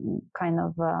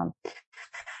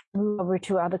move over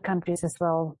to other countries as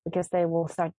well, because they will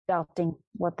start doubting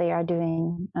what they are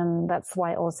doing. And that's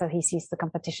why also he sees the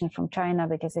competition from China,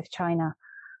 because if China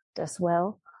does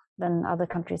well, then other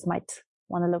countries might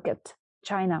want to look at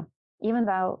China. Even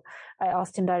though I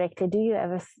asked him directly, do you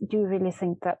really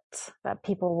think that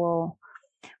people will,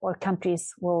 or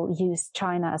countries will use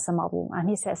China as a model? And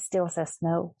he still says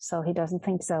no. So he doesn't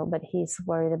think so, but he's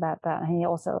worried about that. And he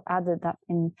also added that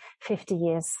in 50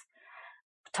 years,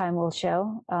 time will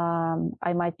show.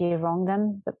 I might be wrong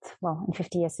then, but well, in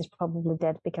 50 years he's probably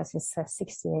dead, because he's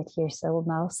 68 years old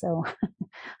now. So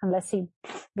unless he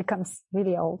becomes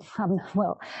really old,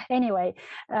 well, anyway,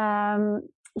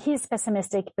 he's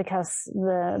pessimistic because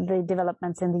the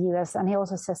developments in the US, and he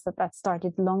also says that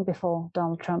started long before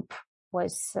Donald Trump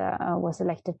was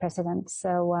elected president.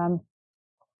 So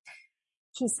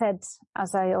he said,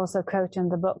 as I also quote in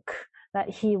the book, that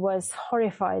he was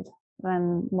horrified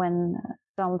when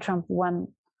Donald Trump won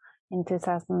in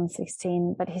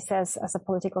 2016. But he says, as a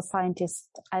political scientist,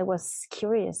 I was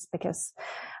curious because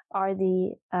are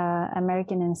the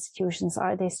American institutions,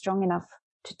 are they strong enough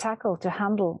to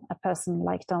handle a person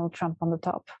like Donald Trump on the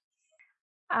top?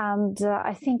 And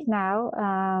I think now,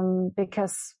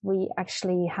 because we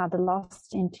actually had the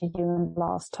last interview and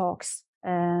last talks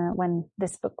when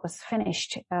this book was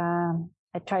finished,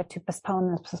 I tried to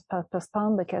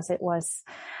postpone because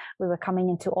we were coming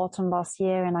into autumn last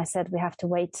year, and I said we have to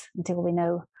wait until we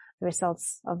know the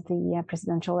results of the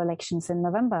presidential elections in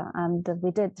November, and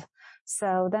we did.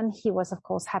 So then he was, of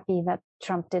course, happy that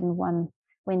Trump didn't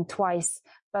win twice,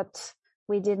 but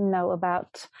we didn't know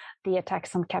about the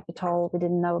attacks on Capitol. We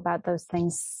didn't know about those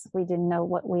things. We didn't know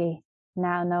what we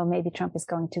now know. Maybe Trump is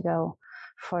going to go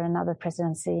for another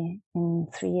presidency in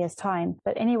 3 years' time.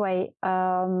 But anyway,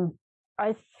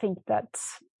 I think that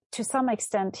to some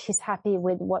extent he's happy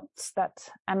with that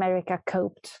America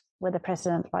coped with a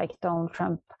president like Donald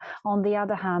Trump. On the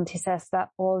other hand, he says that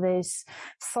all those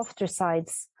softer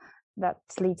sides that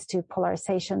leads to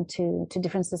polarization, to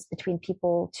differences between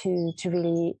people, to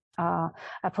really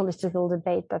a political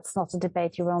debate that's not a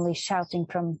debate. You're only shouting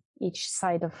from each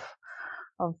side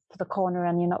of the corner,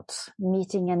 and you're not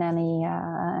meeting in any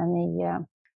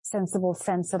sensible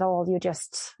sense at all. You're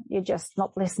just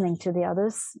not listening to the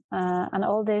others, and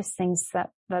all those things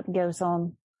that goes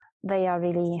on, they are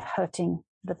really hurting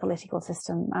the political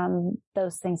system, and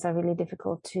those things are really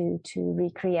difficult to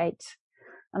recreate.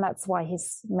 And that's why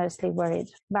he's mostly worried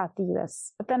about the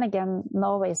US. But then again,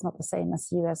 Norway is not the same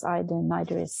as US either.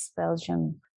 Neither is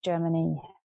Belgium, Germany,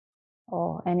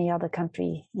 or any other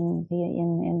country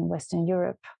in Western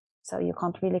Europe. So you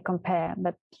can't really compare.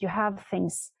 But you have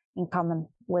things in common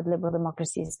with liberal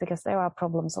democracies, because there are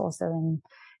problems also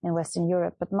in Western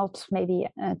Europe, but not maybe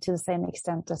to the same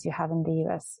extent as you have in the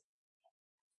US.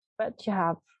 But you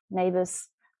have neighbors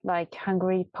like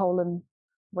Hungary, Poland,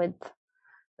 with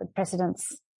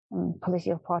presidents and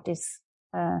political parties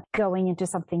going into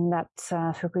something that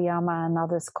Fukuyama and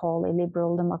others call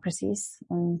illiberal democracies,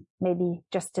 and maybe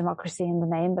just democracy in the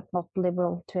name, but not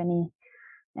liberal to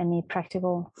any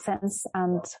practical sense.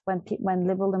 And when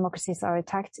liberal democracies are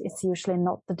attacked, it's usually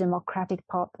not the democratic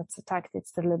part that's attacked,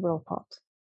 it's the liberal part.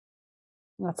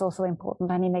 And that's also important,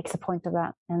 and he makes a point of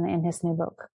that in his new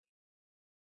book.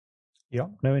 Yeah,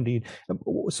 no, indeed.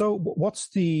 So what's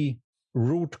the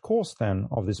root cause then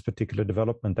of this particular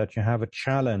development, that you have a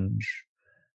challenge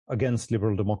against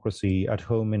liberal democracy at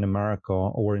home in America,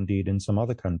 or indeed in some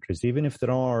other countries? Even if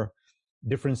there are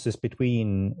differences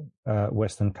between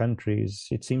Western countries,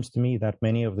 it seems to me that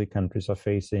many of the countries are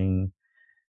facing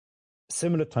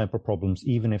similar type of problems,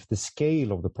 even if the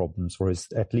scale of the problems, or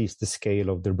at least the scale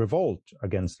of the revolt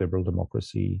against liberal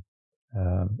democracy,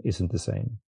 isn't the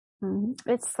same.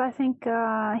 It's, I think,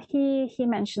 he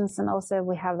mentions, and also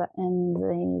we have it in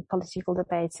the political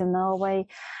debates in Norway,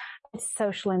 it's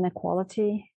social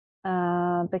inequality,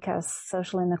 because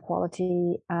social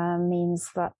inequality means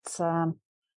that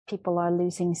people are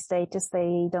losing status.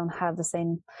 They don't have the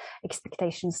same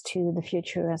expectations to the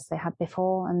future as they had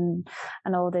before, and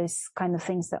all those kind of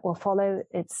things that will follow.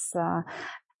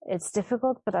 It's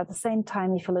difficult, but at the same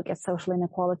time, if you look at social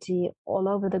inequality all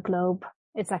over the globe,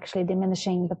 it's actually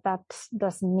diminishing, but that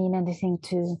doesn't mean anything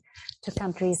to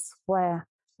countries where,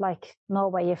 like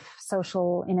Norway, if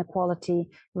social inequality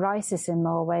rises in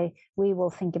Norway, we will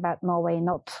think about Norway,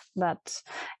 not that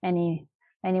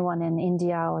anyone in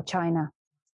India or China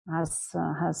has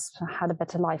had a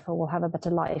better life or will have a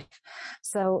better life.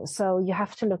 So you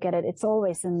have to look at it. It's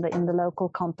always in the local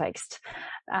context.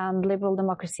 And liberal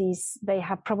democracies, they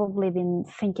have probably been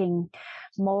thinking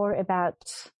more about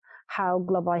how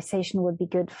globalization would be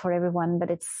good for everyone, but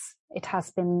it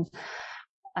has been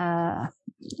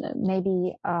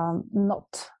maybe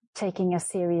not taking as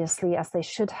seriously as they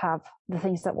should have the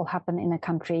things that will happen in a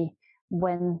country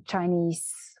when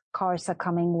Chinese cars are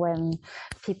coming, when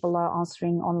people are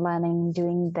answering online,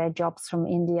 doing their jobs from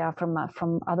India,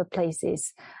 from other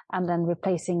places, and then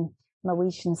replacing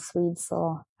Norwegians, Swedes,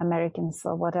 or Americans,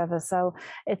 or whatever. So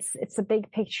it's a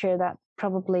big picture that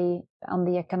probably on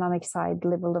the economic side,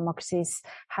 liberal democracies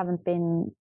haven't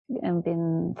been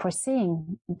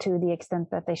foreseeing to the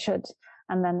extent that they should.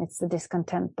 And then it's the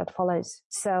discontent that follows.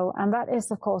 So, and that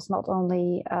is, of course, not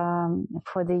only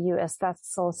for the US.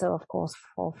 That's also, of course,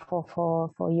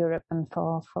 for Europe and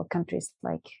for countries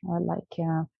like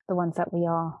the ones that we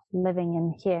are living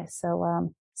in here.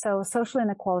 So social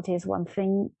inequality is one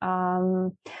thing.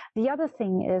 The other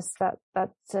thing is that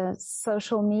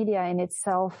social media in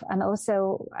itself, and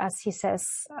also, as he says,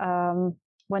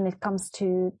 when it comes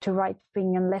to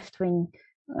right-wing and left-wing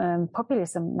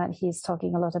populism that he's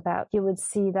talking a lot about, you would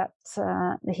see that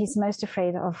he's most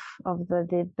afraid of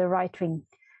the right-wing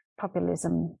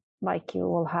populism, like you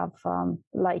will have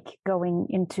like going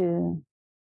into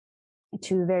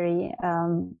very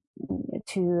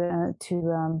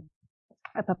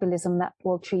a populism that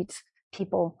will treat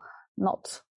people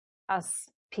not as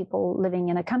people living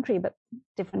in a country, but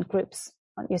different groups.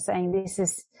 You're saying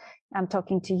I'm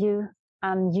talking to you,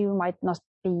 and you might not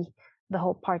be the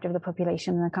whole part of the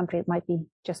population in a country. It might be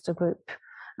just a group.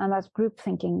 And that group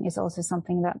thinking is also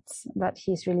something that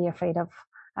he's really afraid of.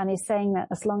 And he's saying that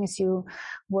as long as you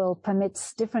will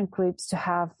permit different groups to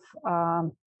have,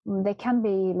 they can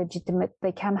be legitimate,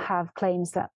 they can have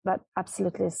claims that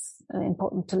absolutely is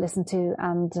important to listen to.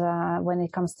 And when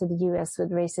it comes to the US with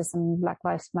racism, Black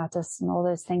Lives Matters and all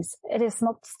those things, it is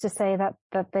not to say that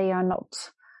they are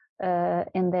not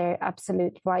in their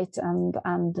absolute right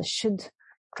and should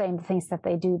claim the things that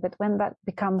they do. But when that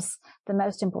becomes the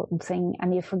most important thing,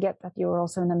 and you forget that you're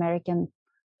also an American,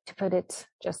 to put it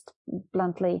just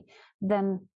bluntly,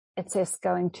 then it is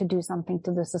going to do something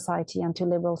to the society and to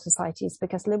liberal societies,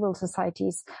 because liberal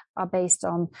societies are based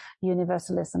on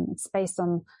universalism. It's based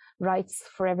on rights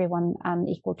for everyone and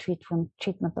equal treatment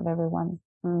of everyone.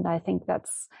 And I think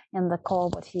that's in the core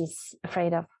what he's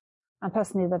afraid of, and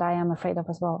personally that I am afraid of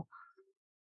as well.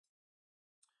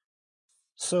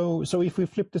 So if we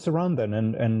flip this around then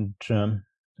and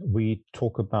we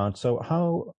talk about, so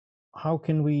how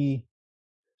can we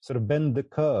sort of bend the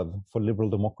curve for liberal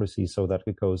democracy so that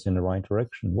it goes in the right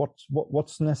direction?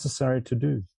 What's necessary to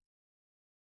do?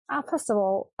 First of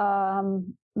all,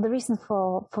 the reason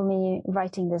for me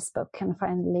writing this book and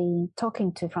finally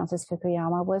talking to Francis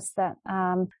Fukuyama was that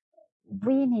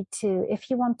we need to,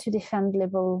 if you want to defend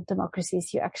liberal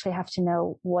democracies, you actually have to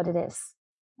know what it is.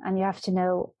 And you have to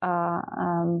know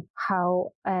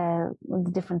how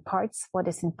the different parts, what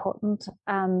is important,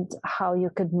 and how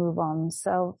you could move on.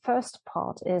 So first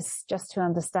part is just to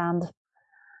understand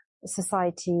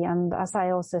society. And as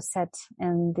I also said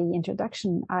in the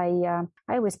introduction, I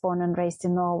was born and raised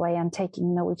in Norway and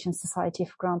taking Norwegian society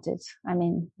for granted. I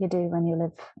mean, you do when you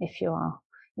live, if you are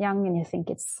young and you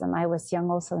think and I was young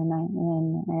also in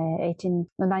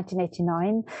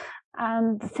 1989,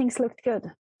 and things looked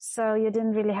good. So you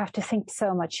didn't really have to think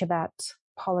so much about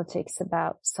politics,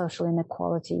 about social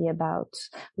inequality, about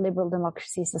liberal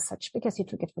democracies as such, because you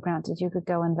took it for granted. You could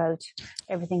go and vote.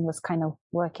 Everything was kind of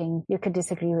working. You could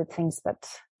disagree with things, but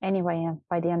anyway,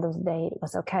 by the end of the day, it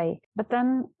was okay. But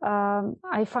then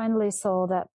I finally saw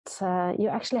that you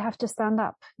actually have to stand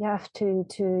up. You have to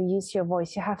use your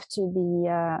voice. You have to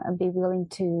be willing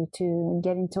to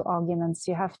get into arguments.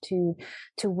 You have to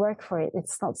work for it.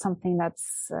 It's not something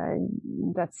that's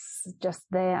just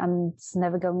there and it's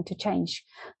never going to change.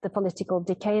 The Political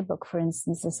Decay book, for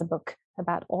instance, is a book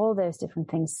about all those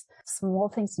different things, small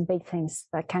things and big things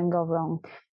that can go wrong.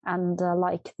 And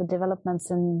like the developments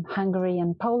in Hungary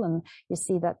and Poland, you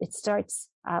see that it starts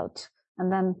out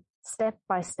and then step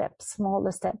by step,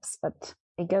 smaller steps, but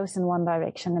it goes in one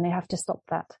direction and you have to stop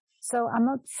that. So I'm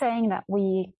not saying that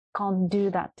we can't do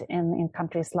that in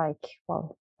countries like,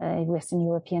 Western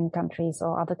European countries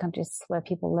or other countries where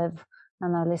people live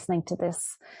and are listening to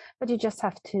this, but you just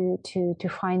have to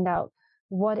find out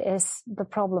what is the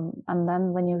problem. And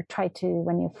then when you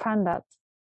find out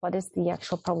what is the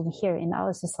actual problem here in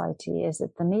our society? Is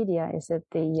it the media? Is it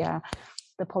the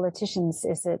politicians?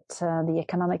 Is it the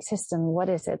economic system? What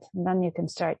is it? And then you can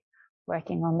start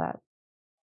working on that.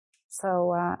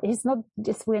 So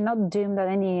we're not doomed at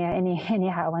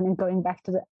anyhow. And then going back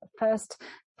to the first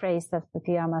phrase that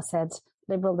Fukuyama said,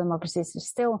 liberal democracies are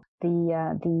still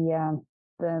the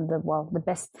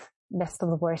best of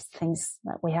the worst things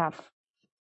that we have.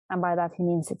 And by that he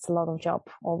means it's a lot of job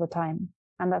all the time.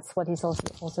 And that's what he's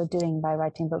also doing by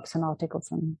writing books and articles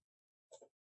and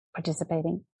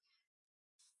participating.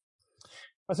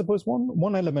 I suppose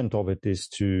one element of it is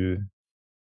to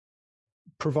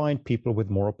provide people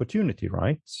with more opportunity,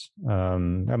 right?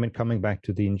 Coming back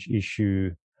to the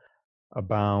issue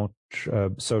about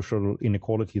social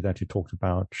inequality that you talked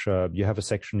about, you have a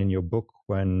section in your book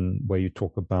where you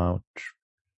talk about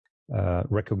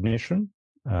recognition,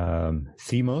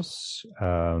 themos,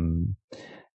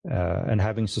 and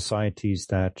having societies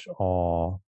that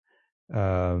are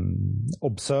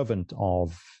observant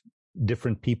of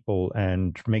different people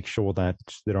and make sure that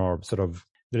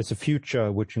there's a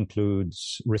future which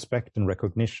includes respect and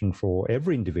recognition for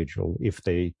every individual. If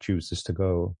they chooses to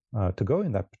go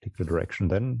in that particular direction,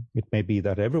 then it may be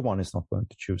that everyone is not going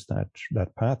to choose that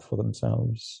path for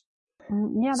themselves.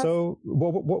 Yeah. So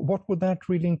what would that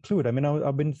really include? I mean,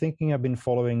 I've been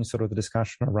following sort of the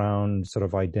discussion around sort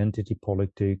of identity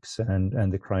politics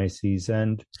and the crises.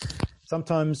 And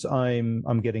sometimes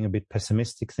I'm getting a bit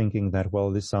pessimistic, thinking that,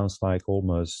 well, this sounds like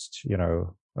almost,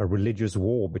 a religious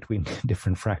war between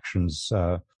different fractions.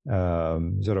 Sort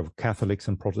of Catholics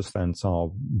and Protestants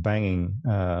are banging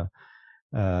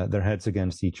their heads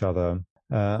against each other.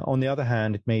 On the other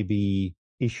hand, it may be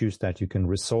issues that you can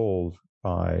resolve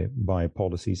by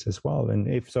policies as well. And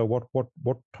if so, what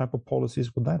type of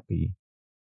policies would that be?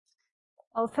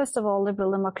 Well, first of all,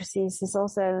 liberal democracies is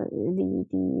also at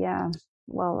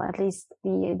least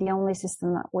the only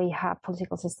system that we have,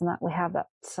 political system that we have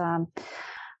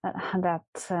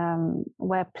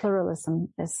where pluralism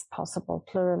is possible.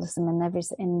 Pluralism in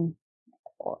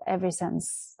every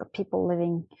sense, the people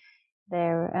living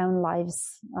their own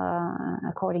lives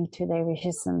according to their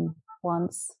wishes and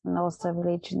wants, and also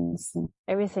religions and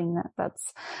everything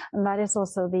that is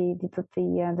also the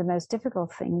most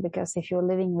difficult thing, because if you're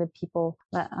living with people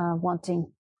that are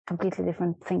wanting completely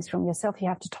different things from yourself, you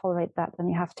have to tolerate that,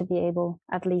 and you have to be able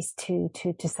at least to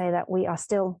say that we are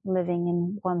still living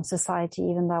in one society,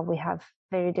 even though we have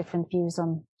very different views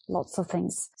on lots of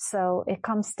things. So it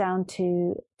comes down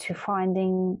to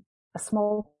finding a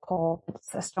small core, but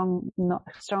it's not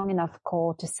strong enough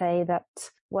core to say that,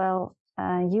 well,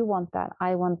 you want that,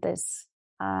 I want this.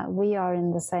 We are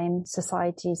in the same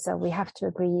society, so we have to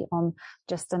agree on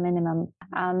just a minimum.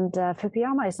 And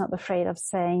Fukuyama is not afraid of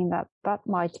saying that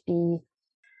might be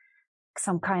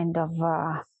some kind of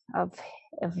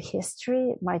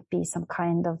history. It might be some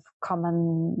kind of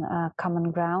common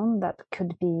ground that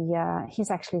could be. He's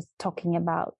actually talking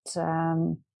about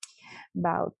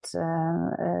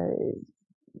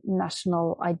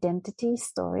national identity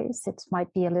stories. It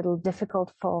might be a little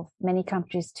difficult for many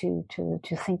countries to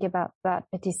think about that,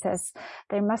 but he says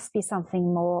there must be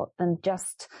something more than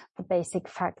just the basic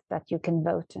fact that you can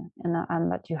vote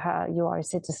and that you are a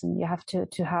citizen. You have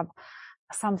to have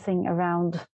something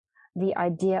around the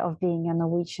idea of being a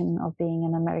Norwegian, of being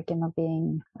an American, of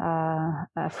being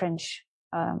a French.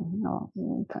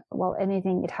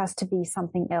 Anything. It has to be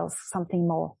something else, something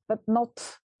more, but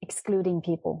not excluding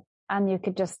people. And you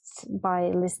could just,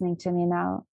 by listening to me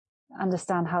now,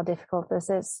 understand how difficult this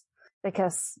is.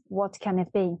 Because what can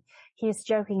it be? He's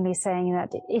jokingly saying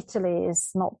that Italy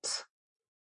is not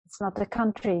a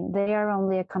country. They are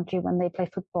only a country when they play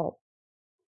football,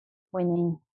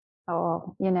 winning,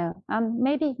 and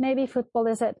maybe football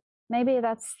is it. Maybe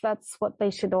that's what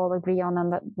they should all agree on,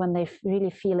 and that when they're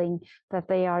really feeling that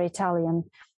they are Italian,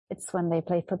 it's when they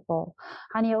play football.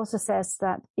 And he also says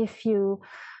that if you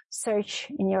search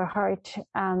in your heart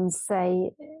and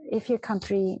say, if your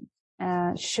country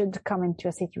should come into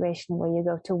a situation where you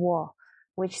go to war,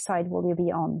 which side will you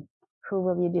be on? Who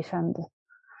will you defend?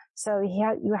 So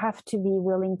you have to be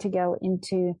willing to go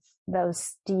into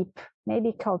those deep,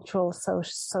 maybe cultural,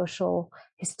 social,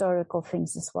 historical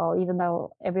things as well, even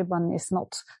though everyone is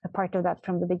not a part of that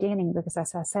from the beginning, because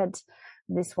as I said,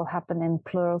 this will happen in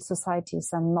plural societies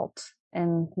and not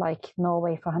in like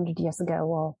Norway for 100 years ago,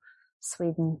 or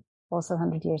Sweden also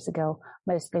 100 years ago,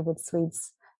 mostly with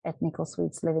Swedes, ethnical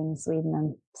Swedes living in Sweden,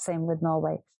 and same with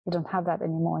Norway. You don't have that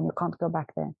anymore, and you can't go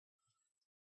back there.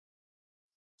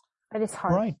 But it's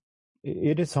hard. Right.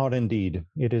 It is hard indeed.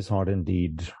 It is hard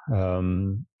indeed. All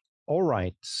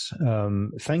right.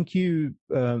 Thank you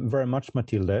very much,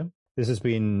 Mathilde. This has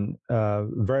been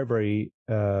very, very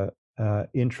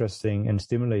interesting and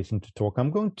stimulating to talk. I'm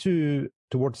going to,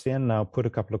 towards the end now, put a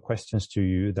couple of questions to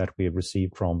you that we have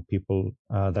received from people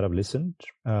that have listened.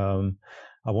 I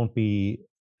won't be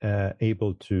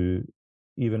able to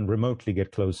even remotely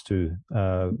get close to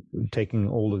taking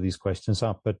all of these questions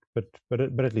up, but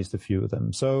at least a few of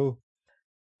them. So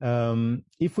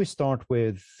if we start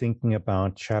with thinking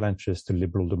about challenges to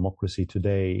liberal democracy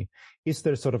today, is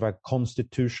there sort of a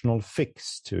constitutional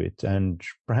fix to it? And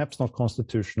perhaps not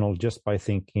constitutional just by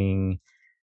thinking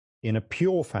in a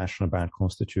pure fashion about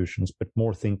constitutions, but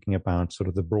more thinking about sort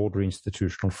of the broader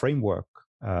institutional framework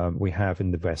we have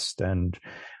in the West, and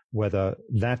whether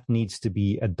that needs to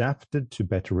be adapted to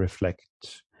better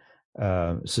reflect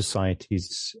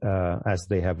societies as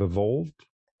they have evolved.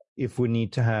 If we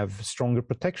need to have stronger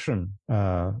protection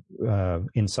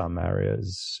in some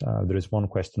areas. There is one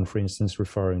question, for instance,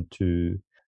 referring to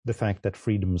the fact that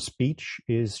freedom of speech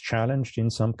is challenged in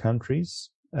some countries,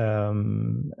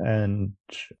 and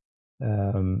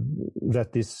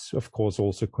that this, of course,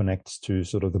 also connects to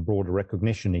sort of the broader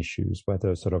recognition issues,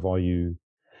 whether sort of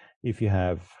if you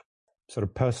have sort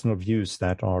of personal views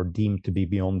that are deemed to be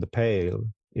beyond the pale,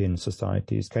 in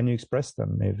societies? Can you express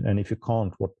them? And if you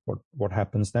can't, what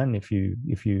happens then if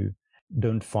you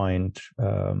don't find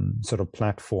sort of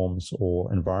platforms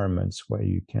or environments where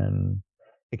you can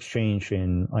exchange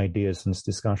in ideas and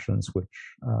discussions,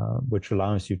 which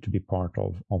allows you to be part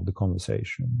of the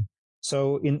conversation?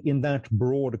 So in that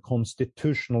broad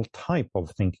constitutional type of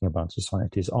thinking about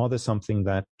societies, are there something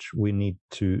that we need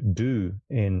to do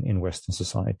in Western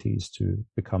societies to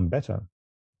become better?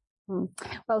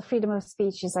 Well, freedom of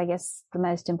speech is, I guess, the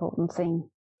most important thing,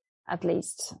 at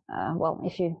least.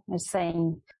 If you are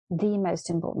saying the most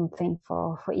important thing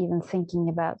for even thinking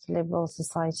about liberal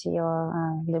society or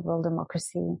liberal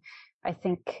democracy, I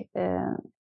think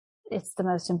it's the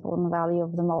most important value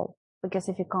of them all. Because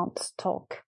if you can't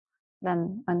talk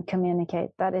and communicate,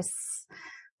 that is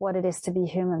what it is to be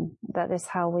human. That is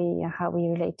how we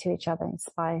relate to each other. It's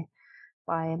by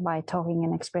talking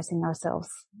and expressing ourselves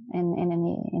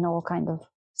in all kind of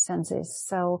senses.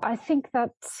 So I think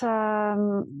that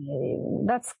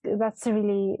that's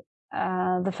really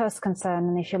the first concern.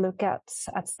 And if you look at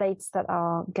states that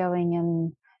are going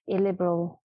in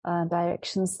illiberal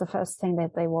directions, the first thing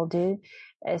that they will do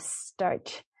is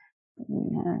start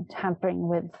hampering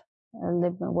with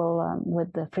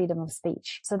the freedom of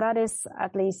speech. So that is,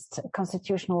 at least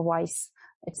constitutional wise,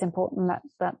 it's important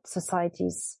that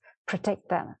societies protect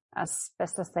that as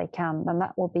best as they can, then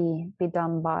that will be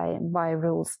done by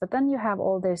rules. But then you have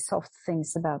all those soft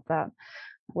things about that,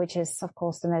 which is, of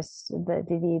course,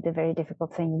 the very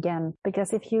difficult thing again.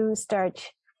 Because if you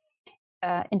start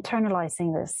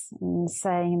internalizing this and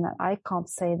saying that I can't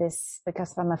say this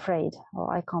because I'm afraid,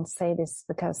 or I can't say this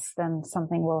because then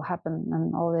something will happen,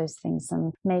 and all those things,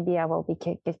 and maybe I will be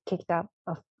kicked out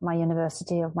of my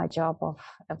university, of my job,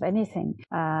 of anything.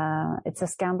 It's a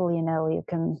scandal, you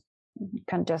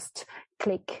can just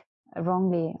click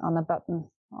wrongly on a button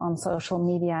on social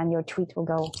media and your tweet will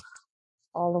go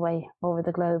all the way over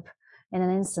the globe in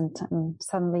an instant, and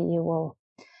suddenly you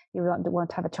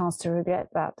won't have a chance to regret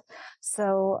that.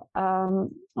 So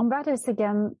and that is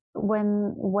again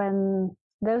when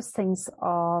those things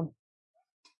are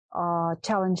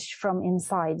challenged from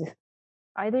inside,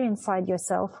 either inside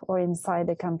yourself or inside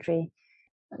the country.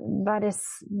 That is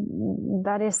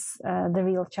the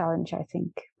real challenge, I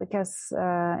think, because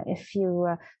if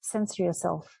you censor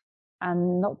yourself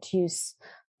and not use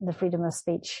the freedom of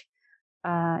speech,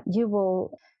 you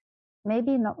will,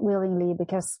 maybe not willingly,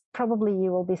 because probably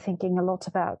you will be thinking a lot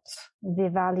about the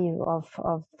value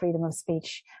of freedom of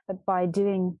speech, but by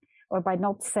doing, or by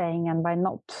not saying and by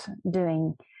not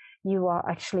doing, you are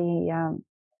actually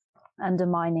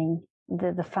undermining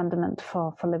the fundament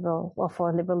for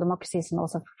liberal democracies and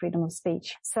also for freedom of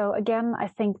speech. So again, I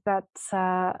think that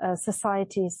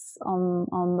societies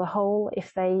on the whole,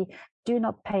 if they do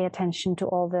not pay attention to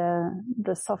all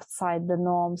the soft side, the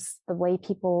norms, the way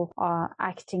people are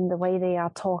acting, the way they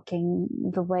are talking,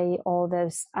 the way all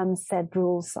those unsaid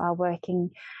rules are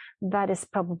working, that is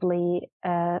probably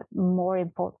more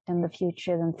important in the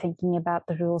future than thinking about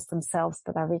the rules themselves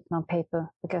that are written on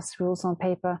paper. Because rules on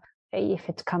paper, if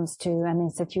it comes to an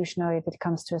institution or if it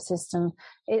comes to a system,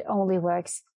 it only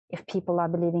works if people are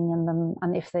believing in them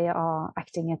and if they are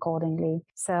acting accordingly.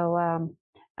 So,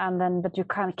 but you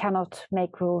cannot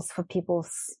make rules for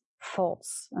people's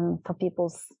thoughts and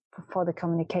for the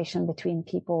communication between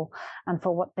people and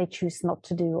for what they choose not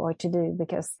to do or to do,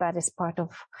 because that is part of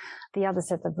the other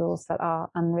set of rules that are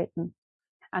unwritten.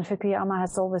 And Fukuyama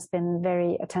has always been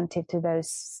very attentive to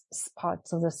those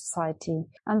parts of the society,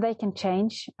 and they can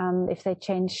change. And if they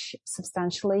change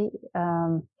substantially,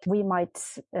 we might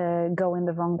go in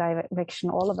the wrong direction,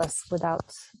 all of us,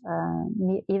 without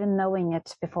even knowing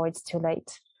it before it's too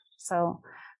late. So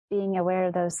being aware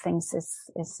of those things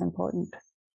is important.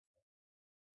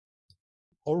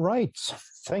 All right.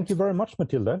 Thank you very much,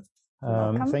 Matilda.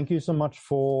 Thank you so much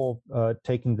for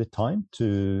taking the time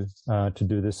to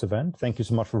do this event. Thank you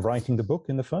so much for writing the book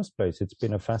in the first place. It's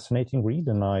been a fascinating read,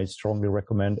 and I strongly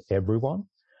recommend everyone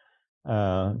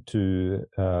to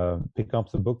pick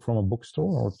up the book from a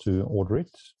bookstore or to order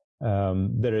it.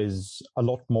 There is a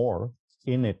lot more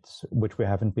in it which we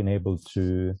haven't been able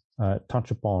to touch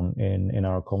upon in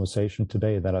our conversation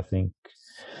today that I think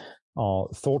are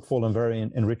thoughtful and very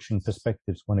enriching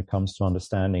perspectives when it comes to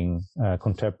understanding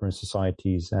contemporary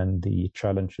societies and the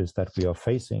challenges that we are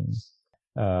facing.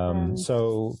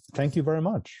 So thank you very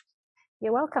much.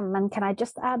 You're welcome. And can I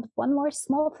just add one more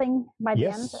small thing by the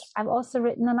end? I've also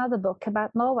written another book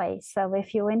about Norway. So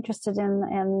if you're interested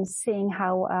in seeing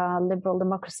how liberal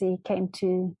democracy came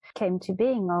to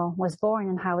being or was born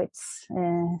and how it's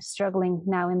struggling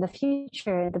now in the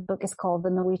future, the book is called The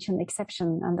Norwegian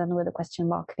Exception, and then with a question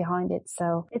mark behind it.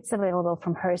 So it's available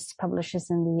from Hearst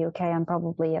Publishers in the UK and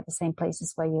probably at the same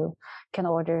places where you can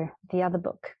order the other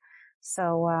book.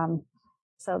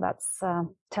 So that's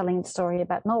telling the story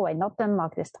about Norway, not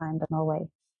Denmark this time, but Norway.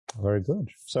 Very good.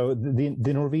 So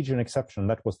the Norwegian Exception,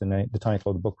 that was the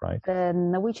title of the book, right? The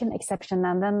Norwegian Exception,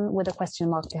 and then with a question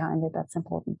mark behind it. That's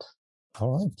important.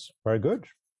 All right. Very good.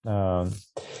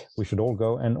 We should all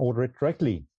go and order it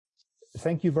directly.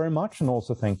 Thank you very much, and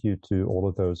also thank you to all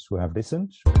of those who have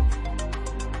listened.